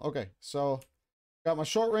next level. Okay, so got my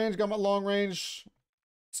short range, got my long range.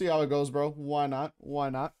 See how it goes, bro. Why not?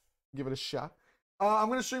 Why not? Give it a shot. I'm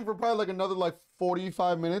gonna stream for probably like another like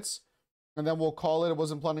 45 minutes, and then we'll call it. I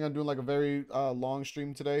wasn't planning on doing like a very long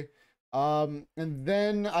stream today. And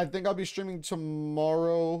then I think I'll be streaming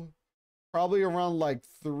tomorrow, probably around like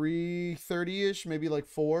 3:30ish, maybe like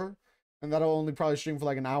 4, and that'll only probably stream for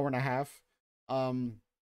like an hour and a half.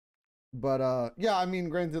 But yeah, I mean,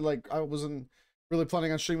 granted, like I wasn't really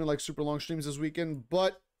planning on streaming like super long streams this weekend,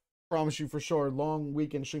 but promise you for sure, long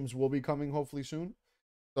weekend streams will be coming hopefully soon.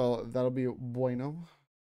 So that'll be bueno.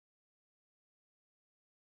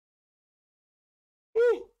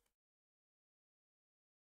 Woo!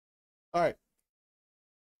 All right.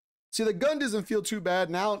 See, the gun doesn't feel too bad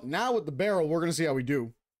now. Now with the barrel, we're gonna see how we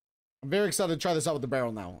do. I'm very excited to try this out with the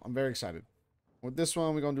barrel now. I'm very excited. With this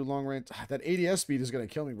one, we're gonna do long range. That ADS speed is gonna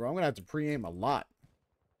kill me, bro. I'm gonna have to pre-aim a lot.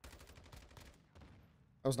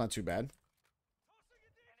 That was not too bad.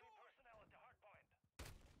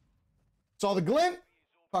 Saw the glint.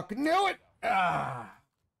 Fucking knew it. Ah.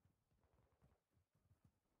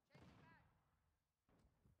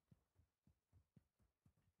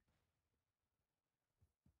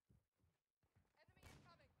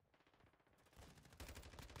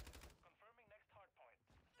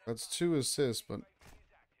 That's 2 assists, but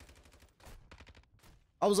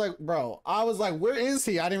I was like, bro, I was like, where is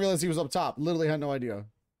he? I didn't realize he was up top. Literally had no idea.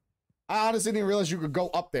 I honestly didn't realize you could go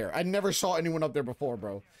up there. I never saw anyone up there before,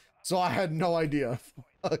 bro. So I had no idea.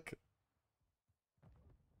 Fuck. Enemy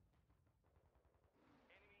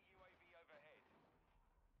UAV overhead.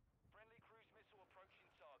 Friendly cruise missile approaching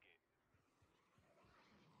target.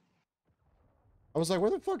 I was like,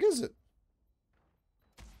 where the fuck is it?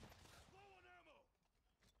 Low on ammo.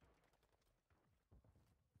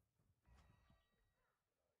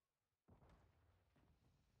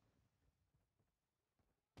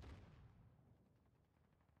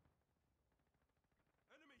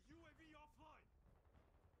 Enemy UAV offline.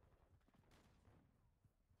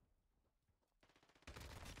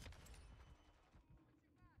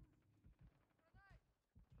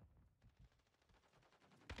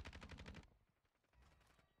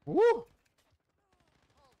 Woo!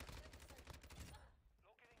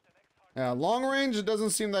 Locating the next hard. Yeah, long range it doesn't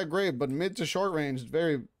seem that great, but mid to short range,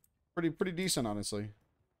 pretty decent, honestly.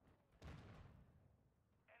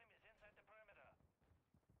 Enemies inside the perimeter.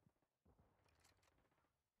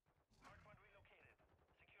 Hardpoint relocated.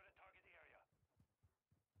 Secure the target area.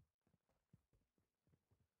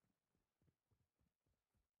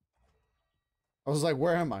 I was like,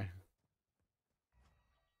 where am I?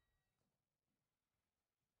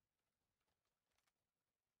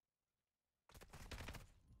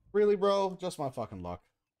 Really, bro? Just my fucking luck.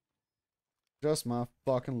 Just my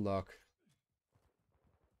fucking luck.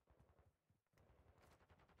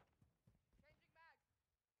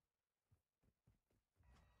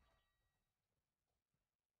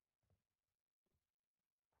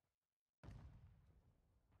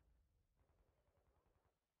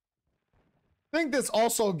 I think this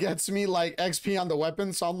also gets me like XP on the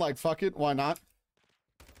weapon, so I'm like, fuck it, why not?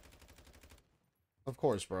 Of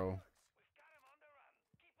course, bro. We've got him on the run.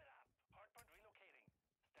 Keep it up. Hardpoint relocating.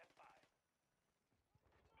 Stand by.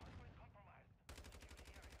 Hardpoint compromised. Secure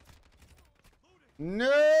the area. Loading.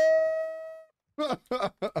 No!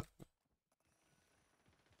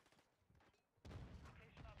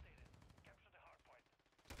 Location updated. Capture the hardpoint.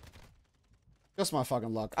 Just my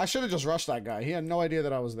fucking luck. I should have just rushed that guy. He had no idea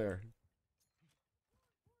that I was there.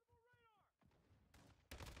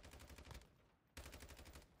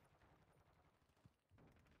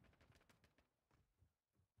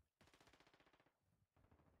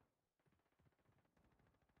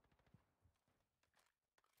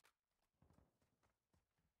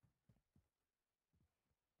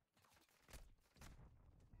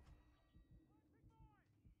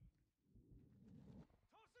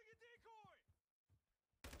 Tossing a decoy.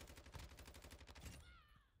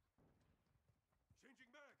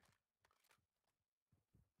 Changing mag.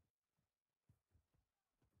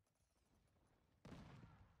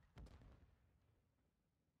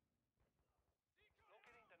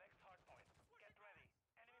 Locating the next hardpoint. Get ready.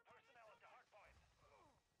 Enemy personnel at the hardpoint.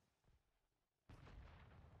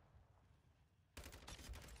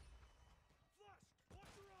 Flash!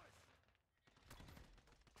 Watch your eyes!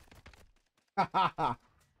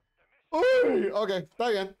 Ooh, okay, try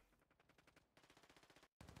again.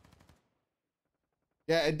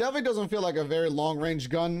 Yeah, it definitely doesn't feel like a very long range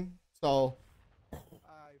gun, so I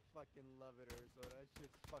fucking love it, Urso. That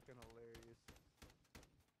shit's fucking hilarious.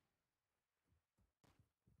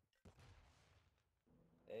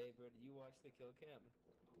 Hey, bro, did you watch the kill cam?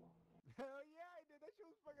 Hell yeah, I did. That shit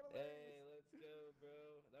was fucking Hey, hilarious. let's go,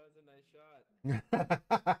 bro. That was a nice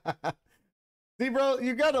shot. see, bro,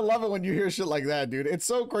 you gotta love it when you hear shit like that, dude. It's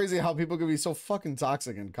so crazy how people can be so fucking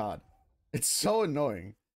toxic in COD. It's so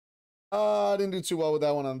annoying. I didn't do too well with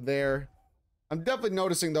that one on there. I'm definitely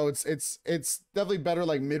noticing though, it's definitely better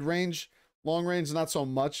like mid range, long range, not so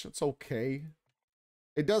much. It's okay.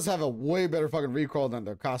 It does have a way better fucking recoil than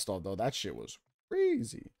the Kostov though. That shit was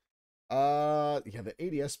crazy. Yeah, the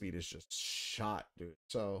ADS speed is just shot, dude.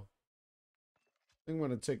 So I think I'm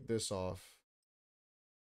gonna take this off.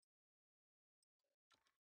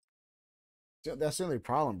 Yeah, that's the only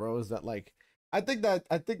problem, bro, is that like I think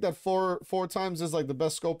that four times is like the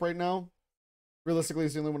best scope right now. Realistically,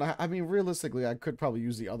 it's the only one I mean, realistically, I could probably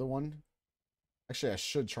use the other one. Actually, I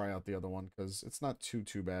should try out the other one because it's not too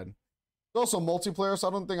bad. It's also multiplayer, so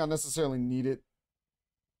I don't think I necessarily need it.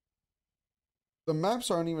 The maps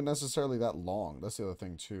aren't even necessarily that long. That's the other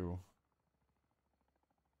thing too.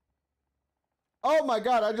 Oh my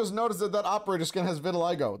god, I just noticed that that operator skin has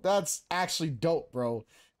vitiligo. That's actually dope, bro.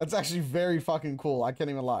 That's actually very fucking cool. I can't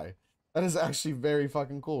even lie. That is actually very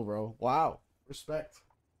fucking cool, bro. Wow. Respect.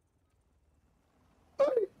 Hey.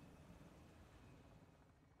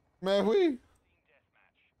 Man, we. Team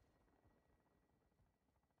deathmatch.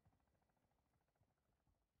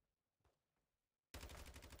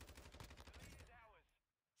 The lead is ours.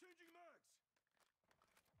 Changing mags. We've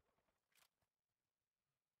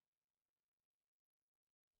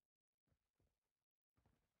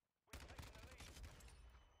taken the lead.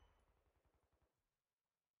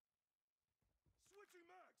 Switching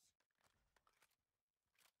mags.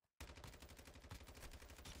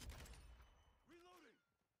 Reloading.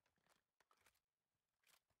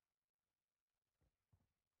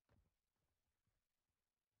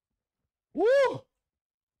 Woo!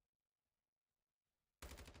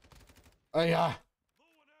 Oh yeah. Low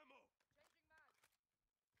on ammo.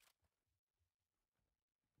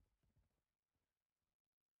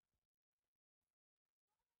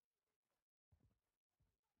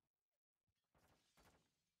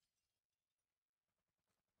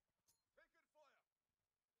 Taking fire.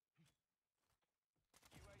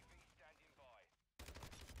 UAV standing by.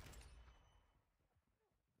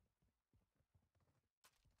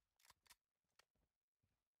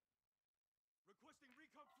 Requesting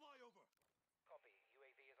recon flyover. Copy.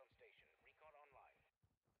 UAV is on station. Recon online.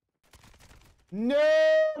 No,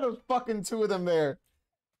 there's fucking two of them there.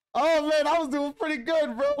 Oh man, I was doing pretty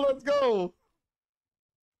good, bro. Let's go.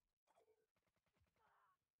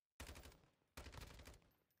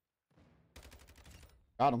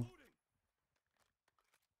 Got him. Loading.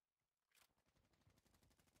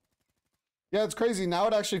 Yeah, it's crazy. Now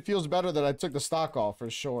it actually feels better that I took the stock off for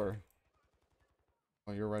sure.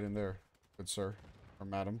 Oh, you're right in there. Good sir. Or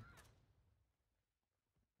madam.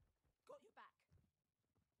 Got your back.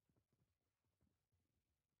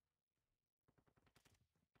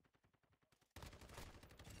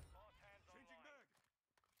 Fast hands Changing online. mag.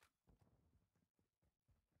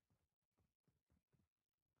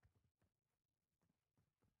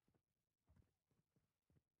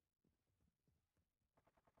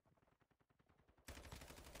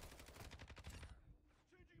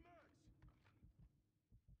 Changing mags.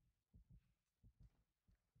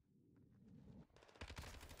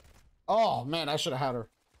 Oh man, I should have had her.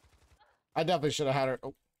 I definitely should have had her.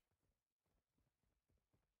 Oh.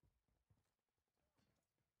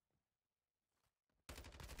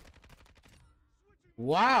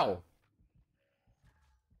 Wow.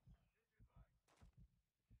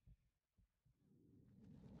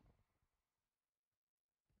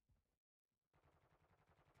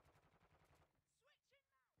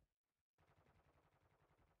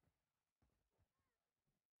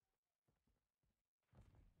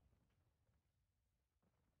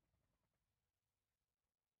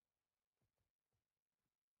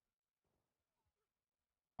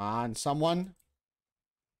 On someone.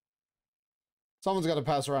 Someone's got to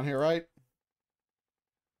pass around here, right?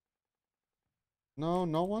 No,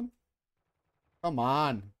 no one? Come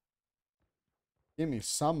on. Give me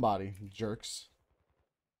somebody, jerks.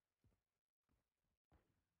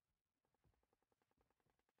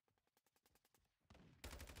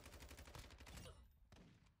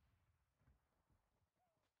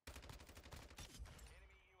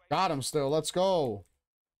 Got him still. Let's go.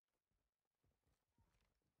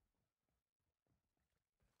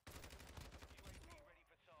 UAV ready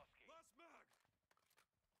for tasking. Last mag.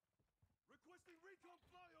 Requesting recon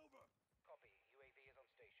flyover. Copy. UAV is on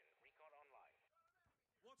station. Recon online.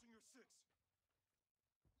 Watching your six.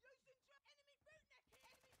 Enemy boot neck here. Enemy boot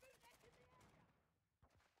neck in the area.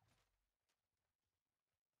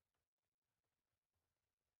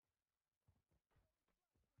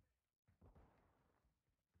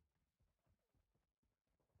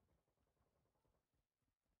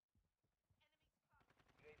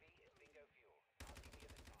 UAV is bingo fuel. RTB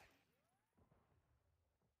at the time. I'm on your six.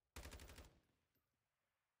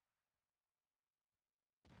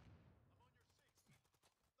 Sniper stuff.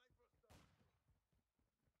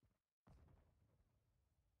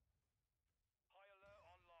 High alert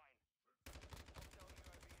online. Hostile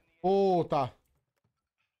UAV in the air. Puta.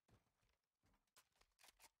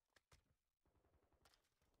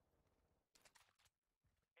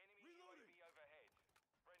 Enemy Reloading. UAV overhead.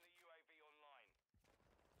 Friendly UAV online.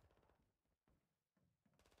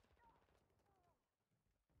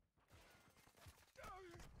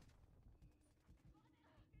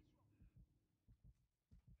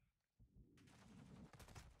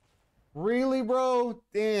 Really, bro?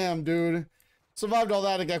 Damn, dude. Survived all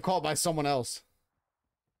that and got caught by someone else.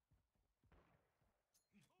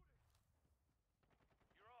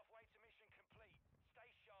 You're halfway to mission complete.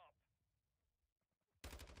 Stay sharp.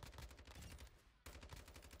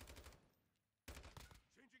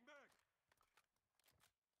 Changing mag.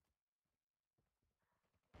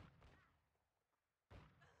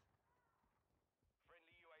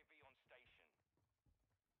 Friendly UAV on station.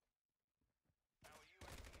 Our UAV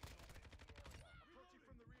is orbiting the area. Approaching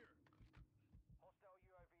from the rear. Hostile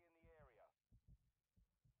UAV in the area.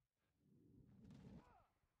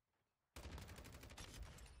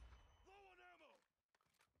 Low on ammo.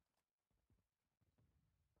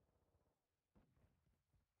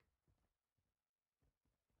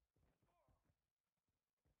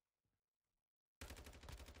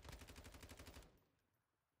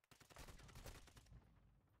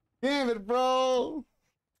 Damn it, bro.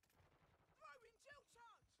 Throwing chill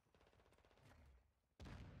charge.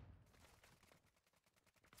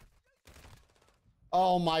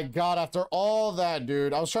 Oh my god, after all that,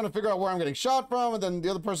 dude. I was trying to figure out where I'm getting shot from, and then the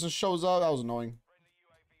other person shows up. That was annoying.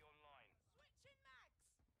 Friendly UAV online. Switching mags.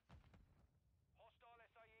 Hostile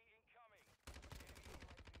SAE incoming.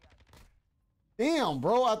 Enemy UAV active. Damn,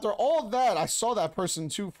 bro. After all that, I saw that person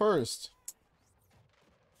too first.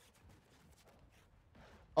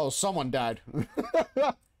 Oh, someone died. Changing mags.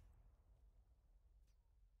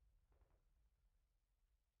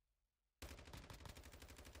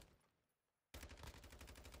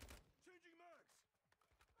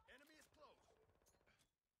 Enemy is close.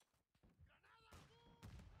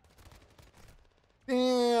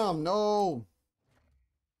 Damn, no.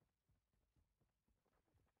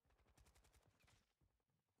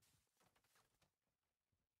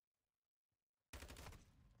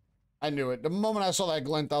 I knew it. The moment I saw that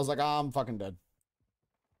glint, I was like, ah, I'm fucking dead.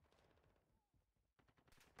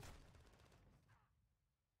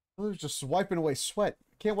 I was just wiping away sweat.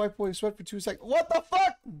 Can't wipe away sweat for 2 seconds. What the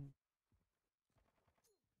fuck?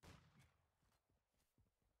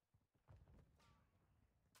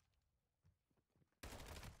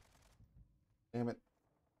 Damn it.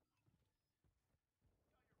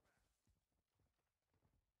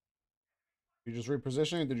 You just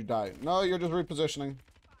repositioning? Did you die? No, you're just repositioning.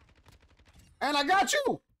 And I got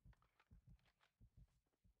you!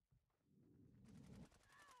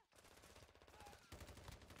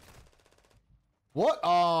 What?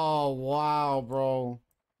 Oh, wow, bro.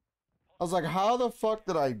 I was like, how the fuck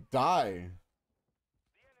did I die?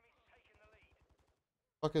 The enemy's taking the lead.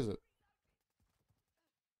 Fuck is it?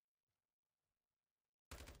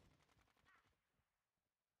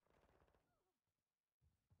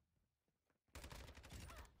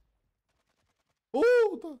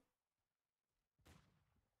 Ooh, the... The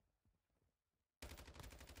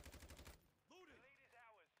lead is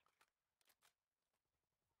ours.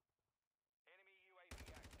 Enemy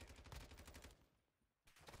UAV active.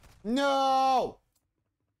 No!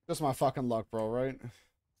 Just my fucking luck, bro, right?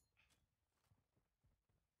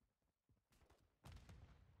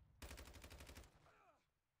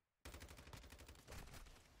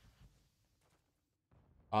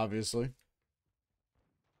 Obviously.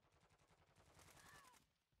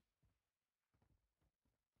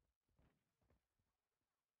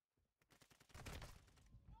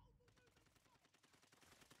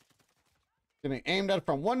 Getting aimed at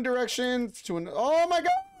from one direction to an... Oh my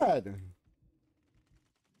god!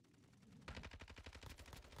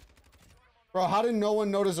 Bro, how did no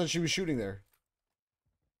one notice that she was shooting there?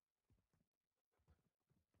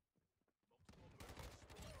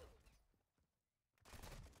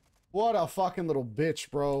 What a fucking little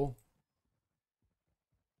bitch, bro.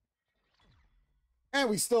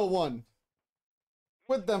 And we still won.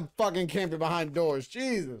 With them fucking camping behind doors.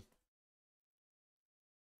 Jesus.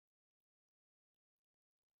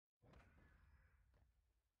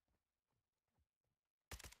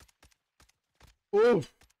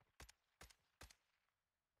 Oof.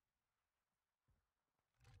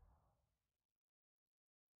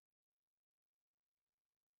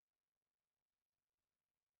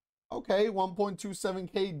 Okay,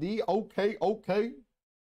 1.27 KD. Okay, okay.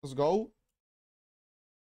 Let's go.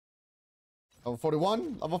 Level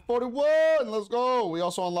 41. Level 41. Let's go. We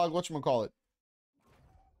also unlocked whatchamacallit.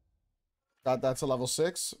 Got that to level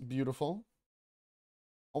 6. Beautiful.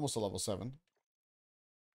 Almost a level 7.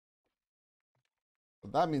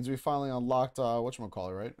 But that means we finally unlocked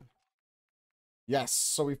whatchamacallit, right? Yes.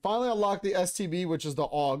 So we finally unlocked the STB, which is the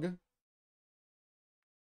AUG.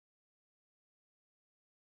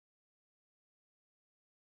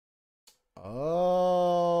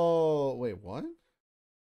 Oh, wait, what?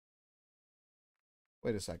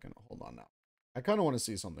 Wait a second. Hold on now. I kind of want to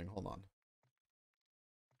see something. Hold on.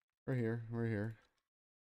 We're here. We're here.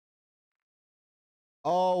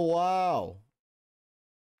 Oh, wow.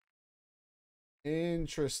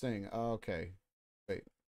 Interesting. Okay. Wait.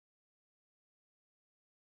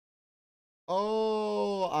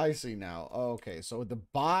 Oh, I see now. Okay, so the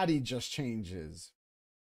body just changes.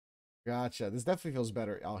 Gotcha. This definitely feels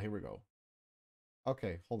better. Oh, here we go.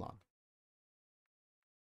 Okay, hold on.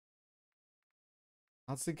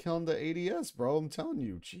 Honestly, killing the ADS, bro. I'm telling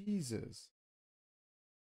you. Jesus.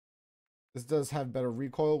 This does have better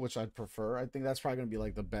recoil, which I'd prefer. I think that's probably going to be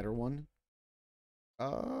like the better one.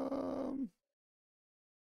 Damn,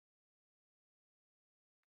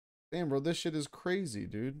 bro. This shit is crazy,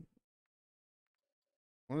 dude.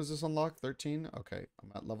 When does this unlock? 13? Okay,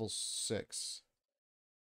 I'm at level 6.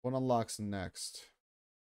 What unlocks next?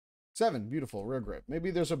 7. Beautiful. Rear grip.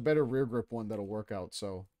 Maybe there's a better rear grip one that'll work out,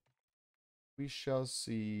 so we shall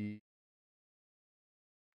see.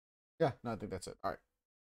 Yeah, no, I think that's it. All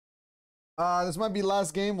right. This might be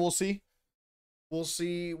last game. We'll see. We'll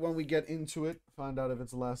see when we get into it. Find out if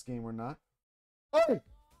it's the last game or not. Hey!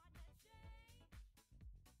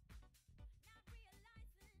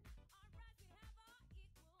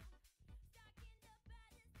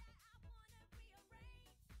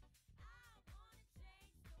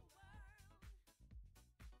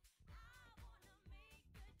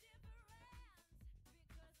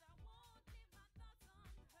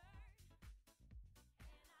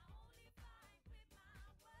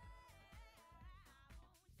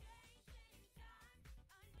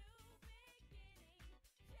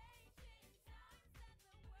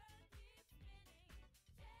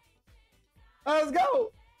 Let's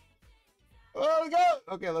go. Let's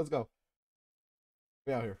go. Okay, let's go.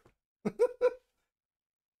 We out here.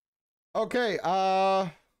 Okay,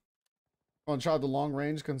 gonna try the long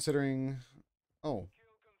range considering oh.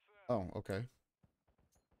 Oh, okay.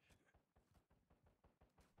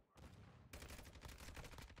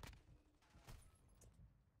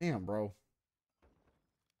 Damn, bro.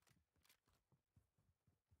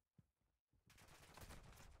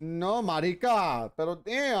 No, marica, pero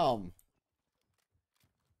damn.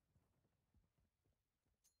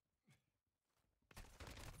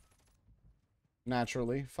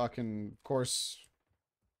 Naturally, fucking course.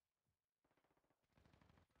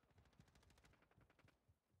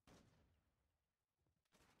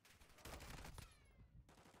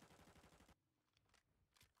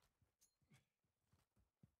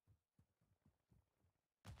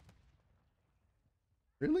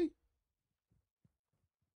 Really?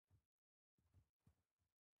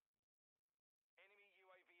 Enemy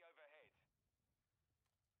UAV overhead.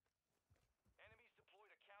 Enemies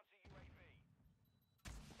deployed a counter UAV.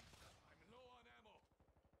 I'm low on ammo.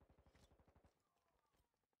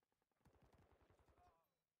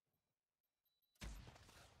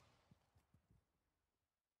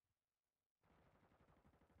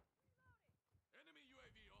 Enemy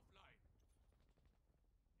UAV offline.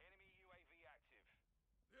 Enemy UAV active.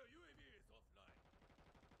 Their UAV is offline.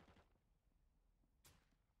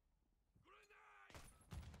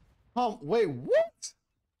 Grenade! Wait, what?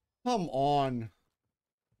 Come on.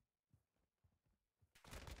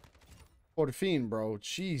 Portofine, bro.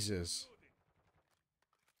 Jesus.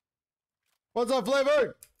 What's up,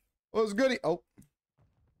 Flavor? What's goody? Oh.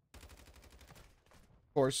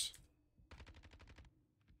 Of course.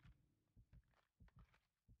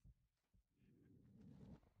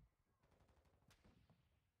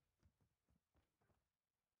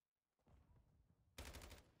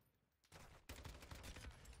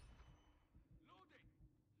 Loading!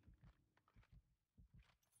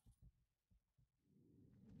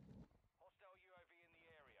 Hostile UAV in the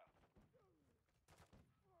area.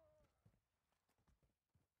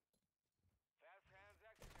 Fast hands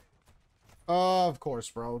activated. Of course,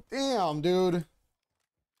 bro. Damn, dude.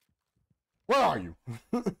 Where are you?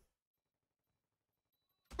 Goodbye.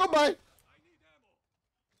 I need ammo.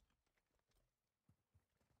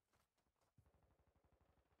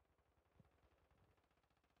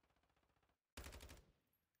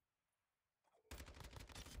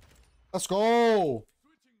 Let's go.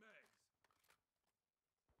 Switching mags.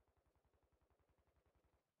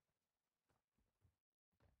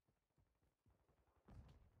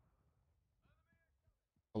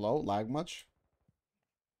 Hello? Lag much?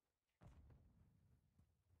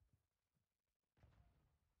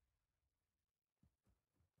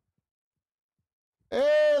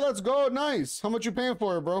 Hey, let's go. Nice. How much you paying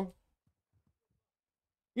for it, bro?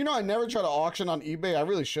 You know, I never try to auction on eBay. I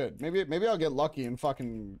really should. Maybe I'll get lucky and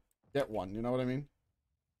fucking get one. You know what I mean?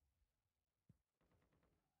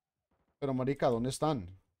 Pero marica, ¿dónde están?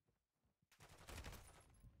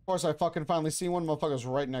 Of course, I fucking finally see one. Motherfucker's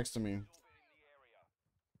right next to me. Orbit in the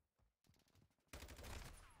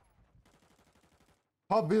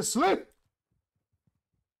area. Obviously.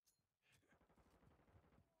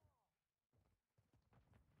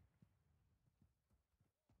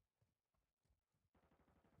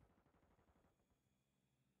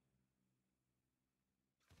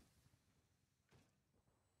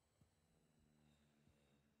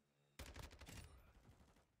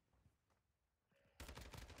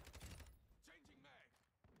 Changing mag.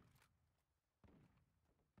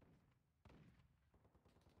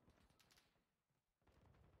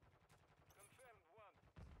 Confirmed one.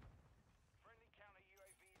 Friendly counter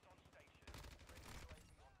UAV is on station. Friendly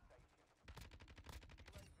UAV on station.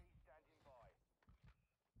 UAV standing by.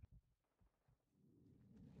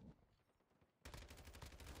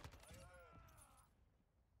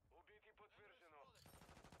 Убитый подтверждено.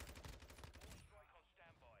 All strike on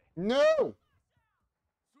standby. No.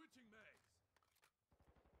 Switching mags.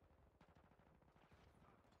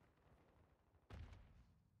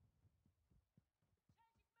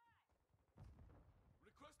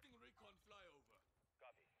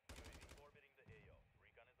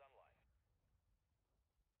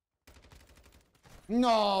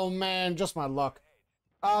 No, man, just my luck.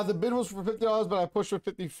 The bid was for $50, but I pushed for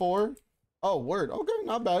 54. Oh, word. Okay,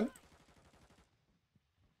 not bad.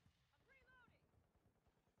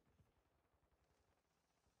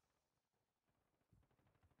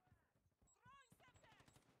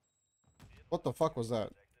 What the fuck was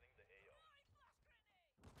that?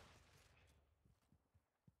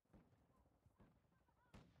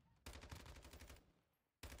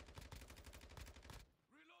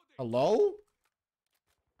 Hello?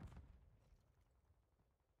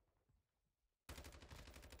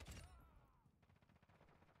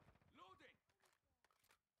 Loading.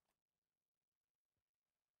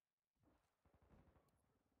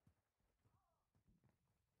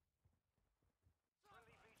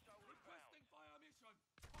 Friendly VSOL inbound. Requesting fire mission.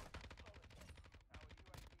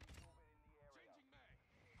 Our UAV is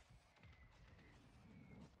orbiting the area. Changing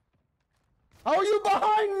mag. How are you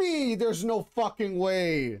behind me? There's no fucking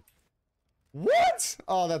way. What?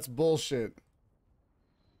 Oh, that's bullshit.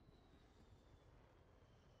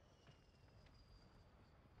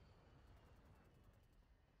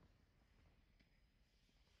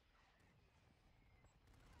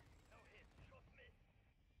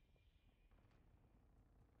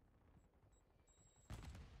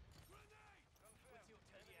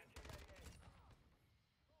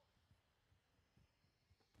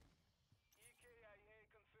 EKIA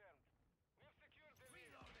confirmed. We have secured the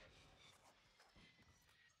lead.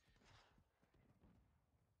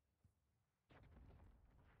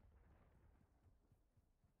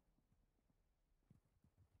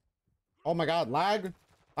 Oh my god, lag.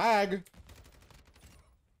 Lag.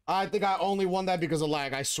 I think I only won that because of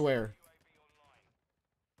lag, I swear. UAV online.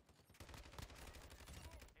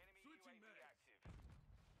 Enemy Switching UAV mag. active.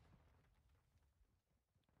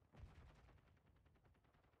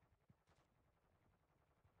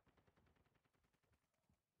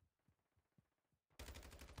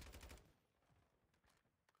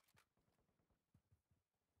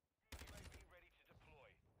 UAV ready to deploy.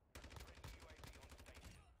 Friendly UAV on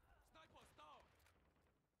station. Snipers down.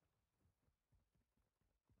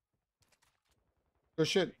 Good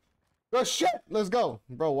shit. Good shit. Let's go.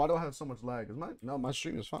 Bro, why do I have so much lag? Is my no, my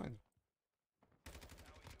stream is fine.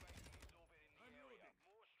 Our UAV is orbiting the area.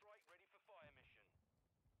 More strike ready for fire mission.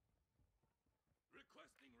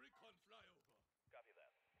 Requesting recon flyover. Copy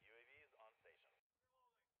that. UAV is on station.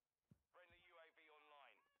 Friendly UAV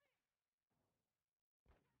online.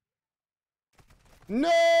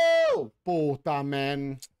 No! Puta,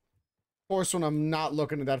 man. Of course, when I'm not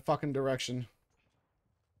looking in that fucking direction.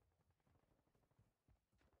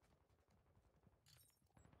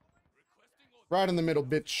 Requesting order. Right in the middle,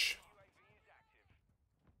 bitch. UAV is active.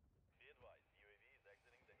 Be advised, UAV is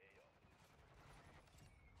exiting the AO.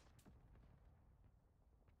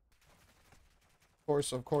 Of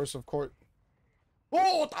course, of course, of course.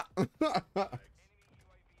 Oh! Enemy UAV overhead.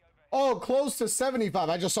 Oh, close to 75.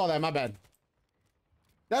 I just saw that. My bad.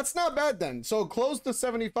 That's not bad then. So close to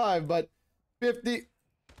 75, but 50.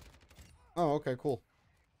 Oh, okay, cool.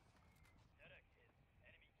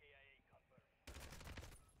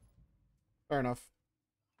 Fair enough.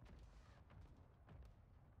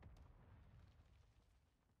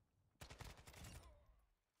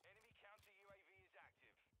 Enemy counter UAV is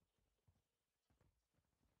active.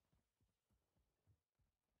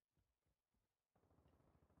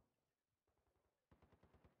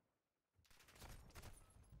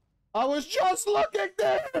 I was just looking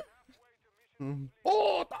there. Halfway to mission complete.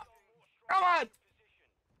 Oh, More strike come on. position.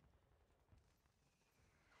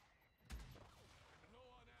 Low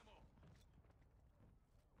on ammo.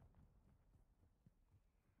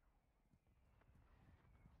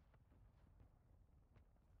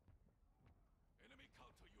 Enemy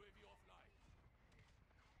counter UAV offline.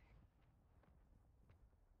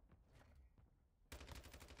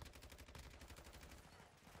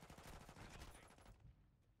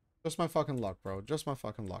 Just my fucking luck, bro. Just my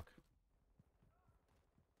fucking luck.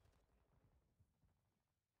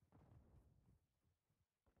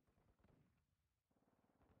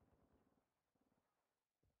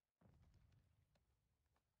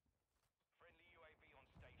 Friendly UAV on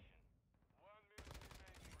station. 1 minute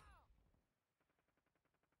remaining.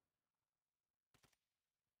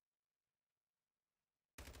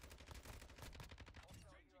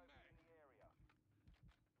 Hostile UAV in the area.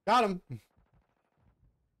 Got him. Enemy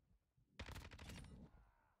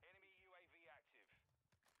UAV active.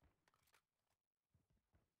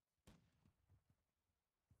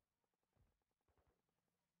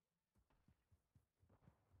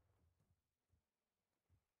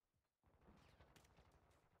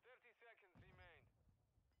 Seconds remain.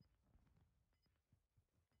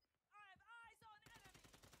 I have eyes on enemy.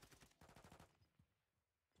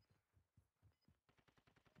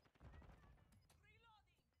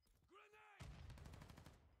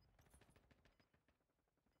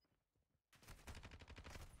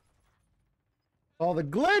 Oh, the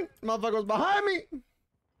glint! Motherfucker was behind me! Throwing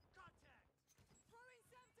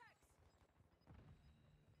Semtex.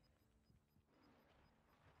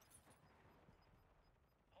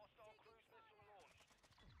 Hostile cruise missile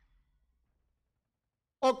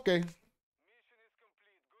launched. Okay. Mission is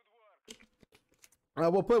complete. Good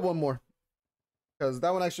work. We'll put one more. Because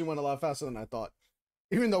that one actually went a lot faster than I thought.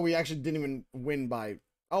 Even though we actually didn't even win by...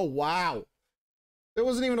 Oh, wow. There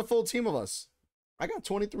wasn't even a full team of us. I got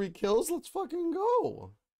 23 kills. Let's fucking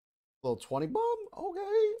go. Little 20 bomb? Okay.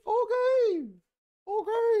 Okay.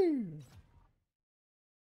 Okay.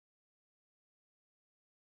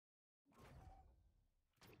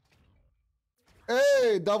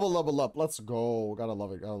 Hey, double level up. Let's go. Gotta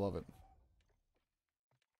love it. Gotta love it.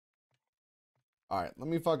 All right, let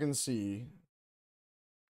me fucking see.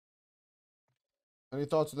 Any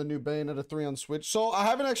thoughts of the new Bayonetta 3 on Switch? So I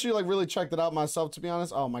haven't actually like really checked it out myself, to be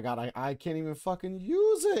honest. Oh my god, I can't even fucking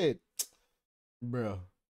use it. Bruh.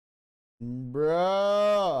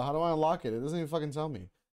 Bruh. How do I unlock it? It doesn't even fucking tell me.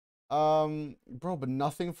 Bro, but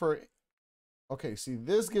nothing for... Okay, see,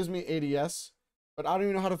 this gives me ADS, but I don't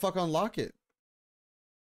even know how to fuck unlock it.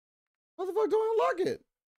 How the fuck do I unlock it?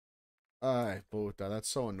 Alright, puta, that's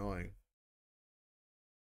so annoying.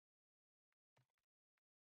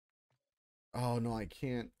 Oh, no, I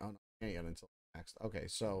can't. Oh, no, I can't yet until next. Okay,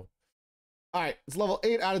 so... Alright, it's level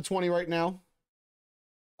 8 out of 20 right now.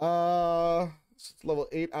 It's level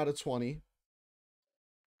 8 out of 20.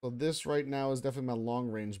 So this right now is definitely my long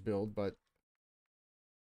range build, but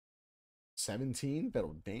 17?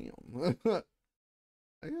 But damn. Yeah.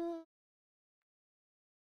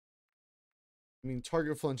 I mean,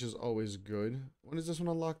 target flinch is always good. When is this one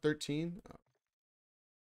unlocked? 13?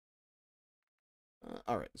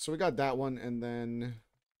 All right, so we got that one, and then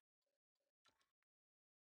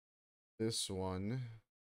this one.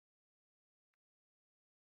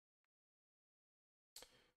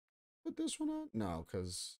 Put this one on? No,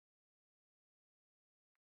 because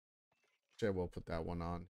I will put that one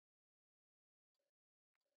on.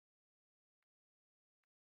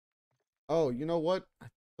 Oh, you know what? I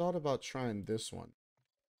thought about trying this one.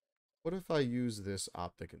 What if I use this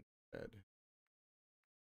optic instead?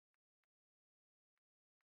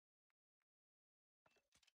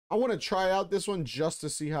 I want to try out this one just to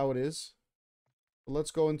see how it is. So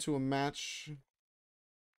let's go into a match.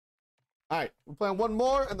 All right, we're playing one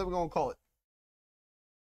more, and then we're going to call it.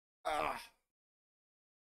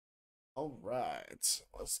 All right,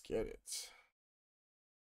 let's get it.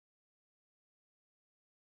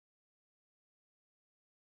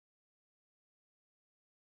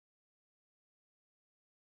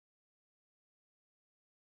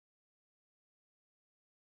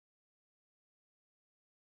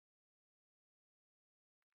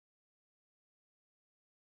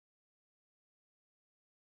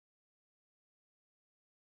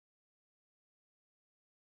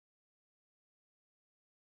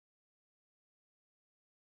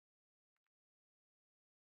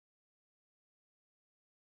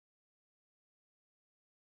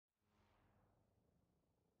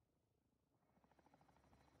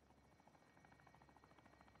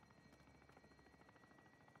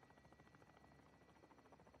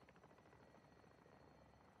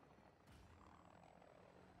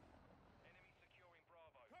 Enemy securing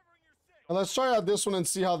Bravo. Covering your six. And let's try out this one and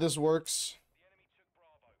see how this works. The enemy took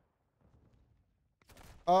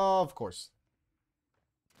Bravo. Of course.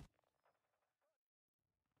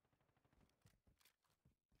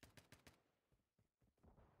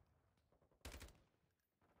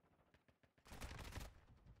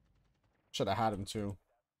 Should have had him too.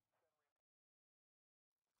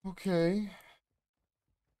 Okay.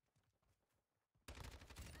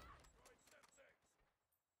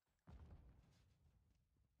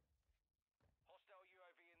 Hostile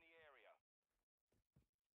UAV in the area.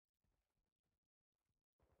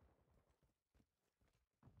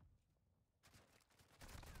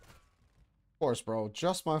 Of course, bro.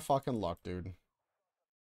 Just my fucking luck, dude.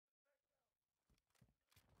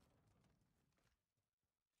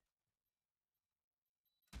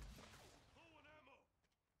 Low on ammo.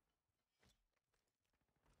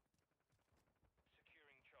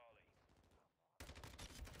 Securing Charlie.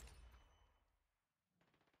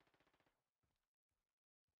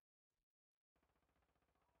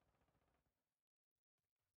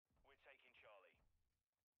 We're taking Charlie.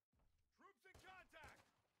 Troops in contact.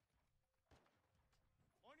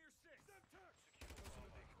 On your six. Semtex. Secure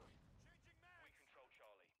Bravo. Changing mag. We control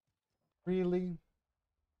Charlie. Really?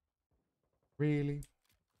 Really?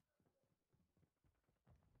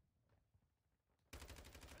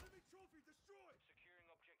 Enemy trophy destroyed. Securing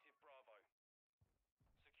objective Bravo.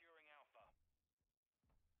 Securing Alpha.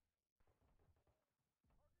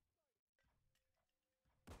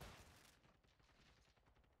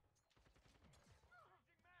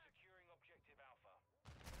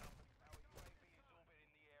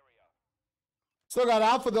 Still got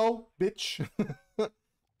Alpha though, bitch.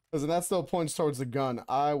 Listen, that still points towards the gun.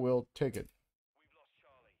 I will take it. We've lost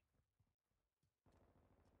Charlie.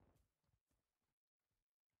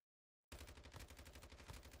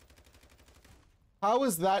 How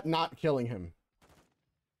is that not killing him?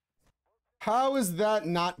 How is that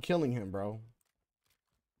not killing him, bro?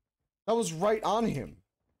 That was right on him.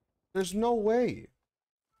 There's no way.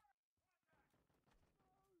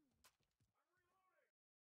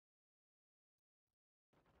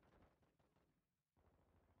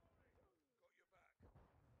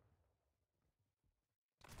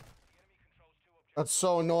 The enemy controls 2 objectives. That's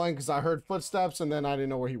so annoying because I heard footsteps and then I didn't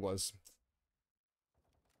know where he was.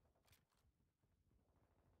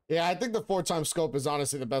 Yeah, I think the 4x scope is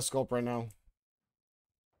honestly the best scope right now.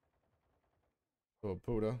 Oh,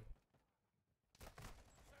 Puda.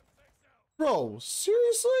 Bro,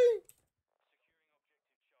 seriously?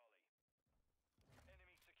 Securing objective Charlie.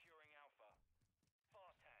 Enemy securing Alpha.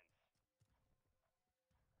 Fast hands.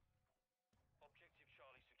 Objective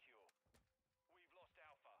Charlie secure. We've lost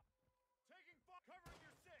Alpha. Taking fire. Covering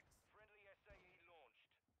your 6. Friendly SAE launched.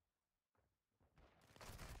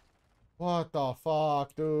 What the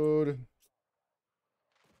fuck, dude?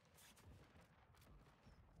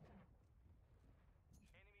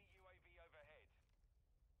 Enemy UAV overhead.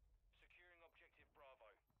 Securing objective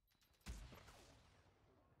Bravo.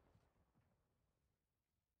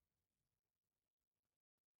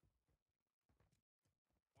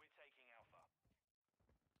 We're taking Alpha.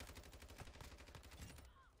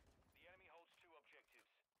 The enemy holds 2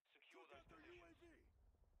 objectives. Secure Look those at their positions. UAV.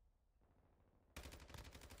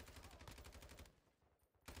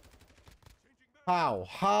 Changing mag. How?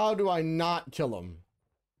 How do I not kill him?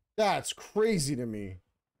 That's crazy to me.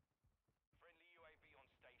 Friendly UAV on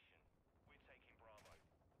station. We're taking Bravo.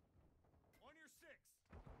 On your 6.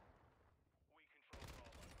 We control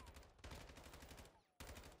Bravo.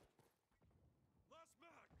 Last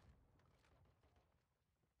mag.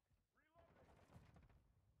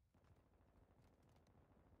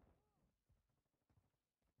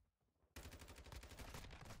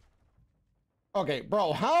 Okay,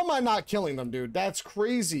 bro, how am I not killing them, dude? That's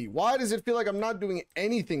crazy. Why does it feel like I'm not doing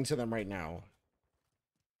anything to them right now?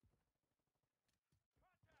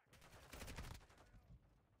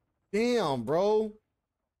 Damn, bro.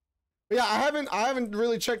 Yeah, I haven't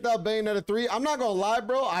really checked out Bayonetta 3. I'm not gonna lie,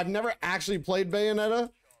 bro. I've never actually played Bayonetta,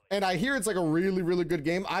 and I hear it's like a really, really good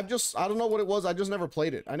game. I don't know what it was. I just never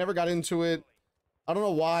played it. I never got into it. I don't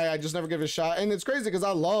know why. I just never give it a shot. And it's crazy because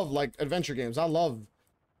I love like adventure games. I love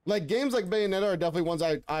like games like Bayonetta are definitely ones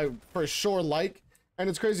I for sure like. And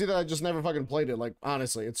it's crazy that I just never fucking played it. Like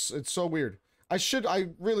honestly, it's so weird. I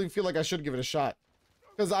really feel like I should give it a shot.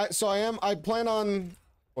 Cause I plan on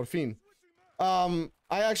what fiend. I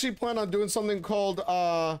actually plan on doing something called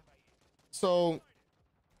so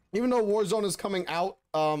even though Warzone is coming out,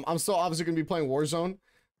 I'm still obviously gonna be playing Warzone.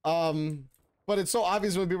 But it's so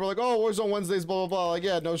obvious when people are like, oh, Warzone Wednesdays, blah blah blah. Like,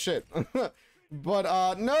 yeah, no shit.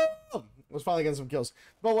 But no, let's finally get some kills.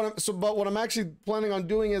 But what I'm actually planning on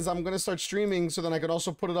doing is I'm gonna start streaming so then I could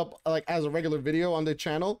also put it up like as a regular video on the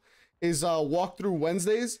channel. Is walkthrough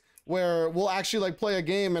Wednesdays where we'll actually like play a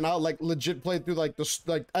game and I'll like legit play through like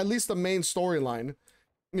at least the main storyline,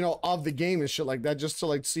 you know, of the game and shit like that, just to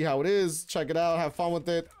like see how it is, check it out, have fun with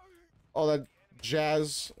it, all that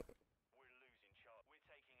jazz. We're losing Charlie.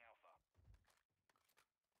 We're taking Alpha.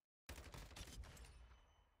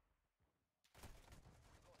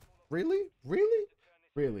 Really? Really?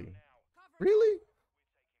 Really? Now. Really? We're taking Bravo.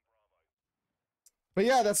 But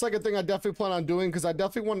yeah, that's like a thing I definitely plan on doing because I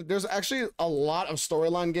definitely want. There's actually a lot of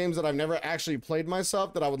storyline games that I've never actually played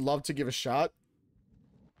myself that I would love to give a shot.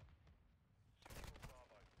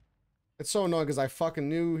 It's so annoying because I fucking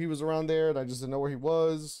knew he was around there and I just didn't know where he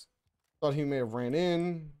was. Thought he may have ran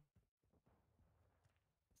in.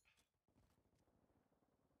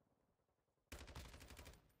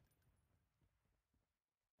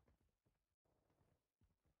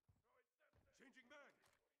 Changing mag.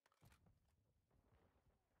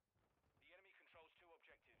 The enemy controls 2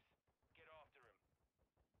 objectives. Get after him.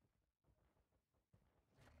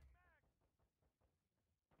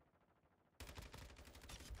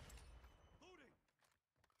 Loading.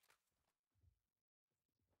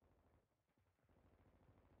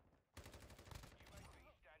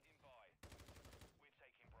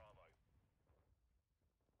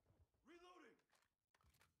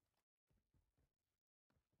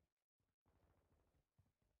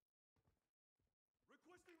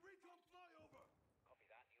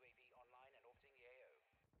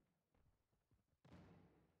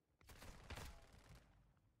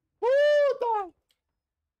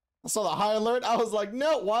 I saw the high alert. I was like,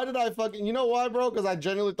 no, why did I fucking, you know why, bro? Because I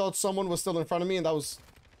genuinely thought someone was still in front of me and that was.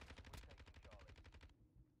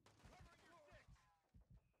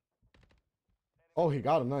 Oh, he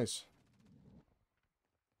got him. Nice.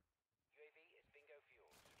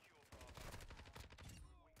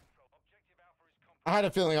 I had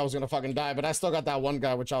a feeling I was gonna fucking die, but I still got that one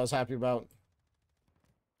guy, which I was happy about.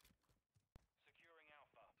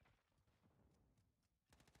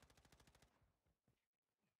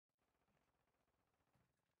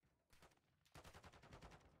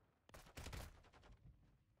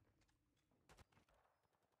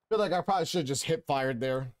 I feel like I probably should have just hip fired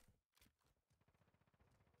there.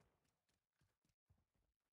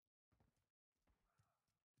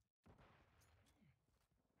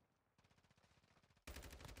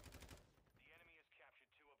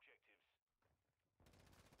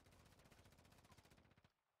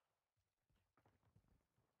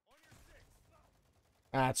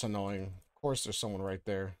 That's annoying. Of course, there's someone right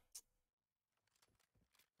there.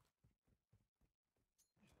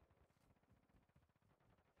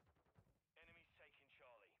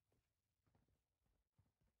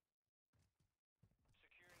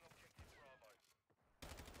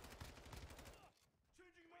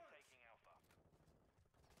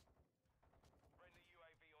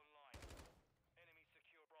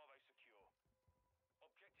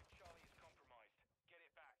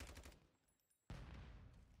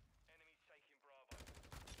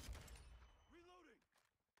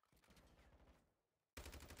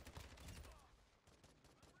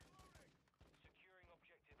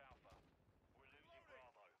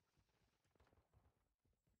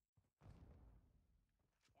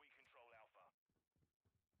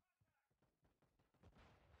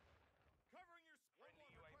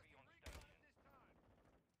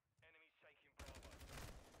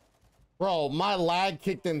 Bro, my lag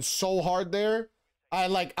kicked in so hard there.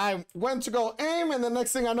 I went to go aim, and the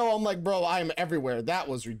next thing I know, I'm like, bro, I'm everywhere. That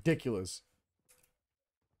was ridiculous.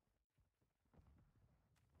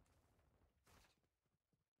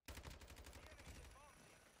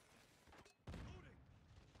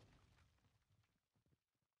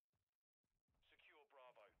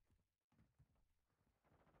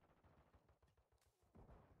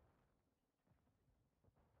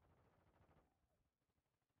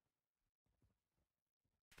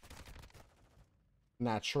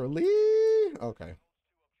 Naturally. Okay.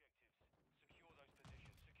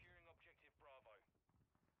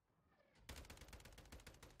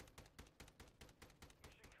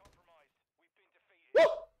 Woo!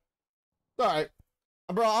 All right.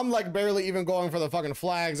 Bro, I'm like barely even going for the fucking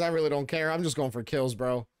flags. I really don't care. I'm just going for kills,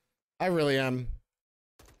 bro. I really am.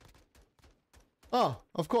 Oh,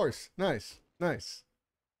 of course. Nice. Nice.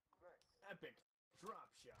 Epic drop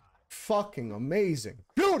shot. Fucking amazing.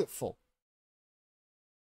 Beautiful.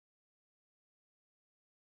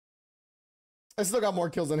 I still got more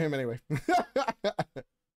kills than him anyway.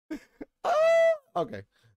 Okay.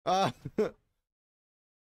 Oh,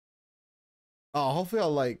 hopefully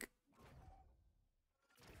I'll like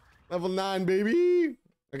level 9, baby.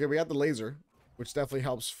 Okay, we got the laser, which definitely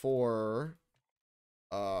helps for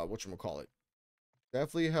whatchamacallit.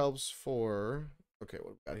 Definitely helps for okay,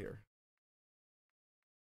 what we got here?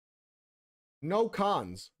 No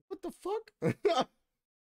cons. What the fuck?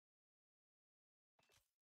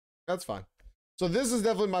 That's fine. So this is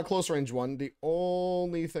definitely my close range one. The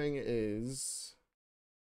only thing is,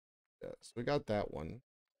 yes, we got that one.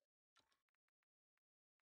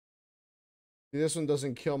 This one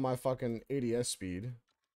doesn't kill my fucking ADS speed.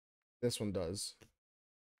 This one does.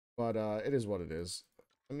 But it is what it is.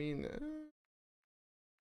 I mean,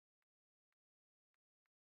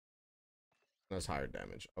 that's higher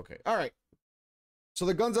damage. Okay. All right. So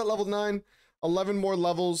the gun's at level 9, 11 more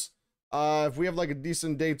levels. If we have like a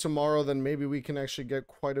decent day tomorrow, then maybe we can actually get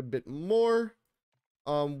quite a bit more.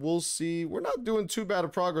 We'll see. We're not doing too bad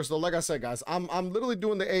of progress though. Like I said, guys, I'm literally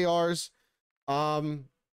doing the ARs.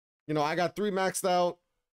 You know, I got 3 maxed out.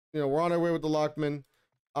 You know, we're on our way with the Lockman.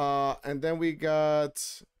 And then we got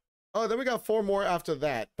 4 more after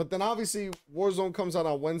that. But then obviously Warzone comes out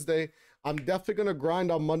on Wednesday. I'm definitely gonna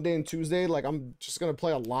grind on Monday and Tuesday. Like I'm just gonna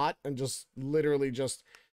play a lot and just literally just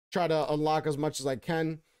try to unlock as much as I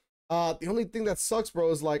can. The only thing that sucks,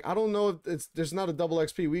 bro, is like I don't know if there's not a double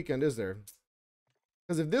XP weekend, is there?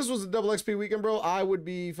 Because if this was a double XP weekend, bro, I'd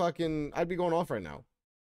be going off right now.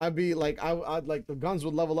 I'd be like I'd like the guns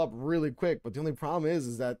would level up really quick, but the only problem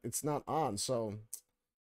is that it's not on, so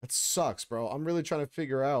that sucks, bro. I'm really trying to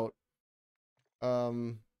figure out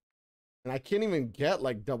and I can't even get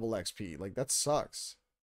like double XP. Like that sucks.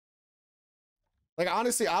 Like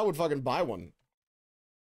honestly, I would fucking buy one.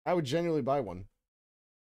 I would genuinely buy one.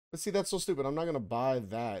 But see, that's so stupid. I'm not gonna buy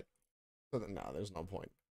that. So that, nah, there's no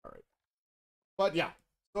point. All right. But yeah.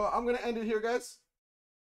 So I'm gonna end it here, guys.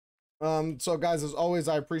 So guys, as always,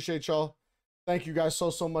 I appreciate y'all. Thank you guys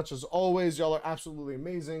so much as always. Y'all are absolutely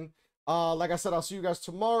amazing. Like I said, I'll see you guys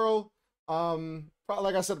tomorrow. Probably,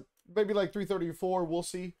 like I said, maybe like 3:34. We'll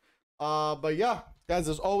see. But yeah, guys,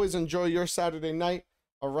 as always, enjoy your Saturday night.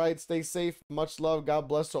 All right, stay safe. Much love. God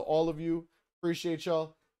bless to all of you. Appreciate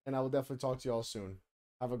y'all. And I will definitely talk to y'all soon.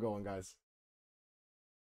 Have a good one, guys.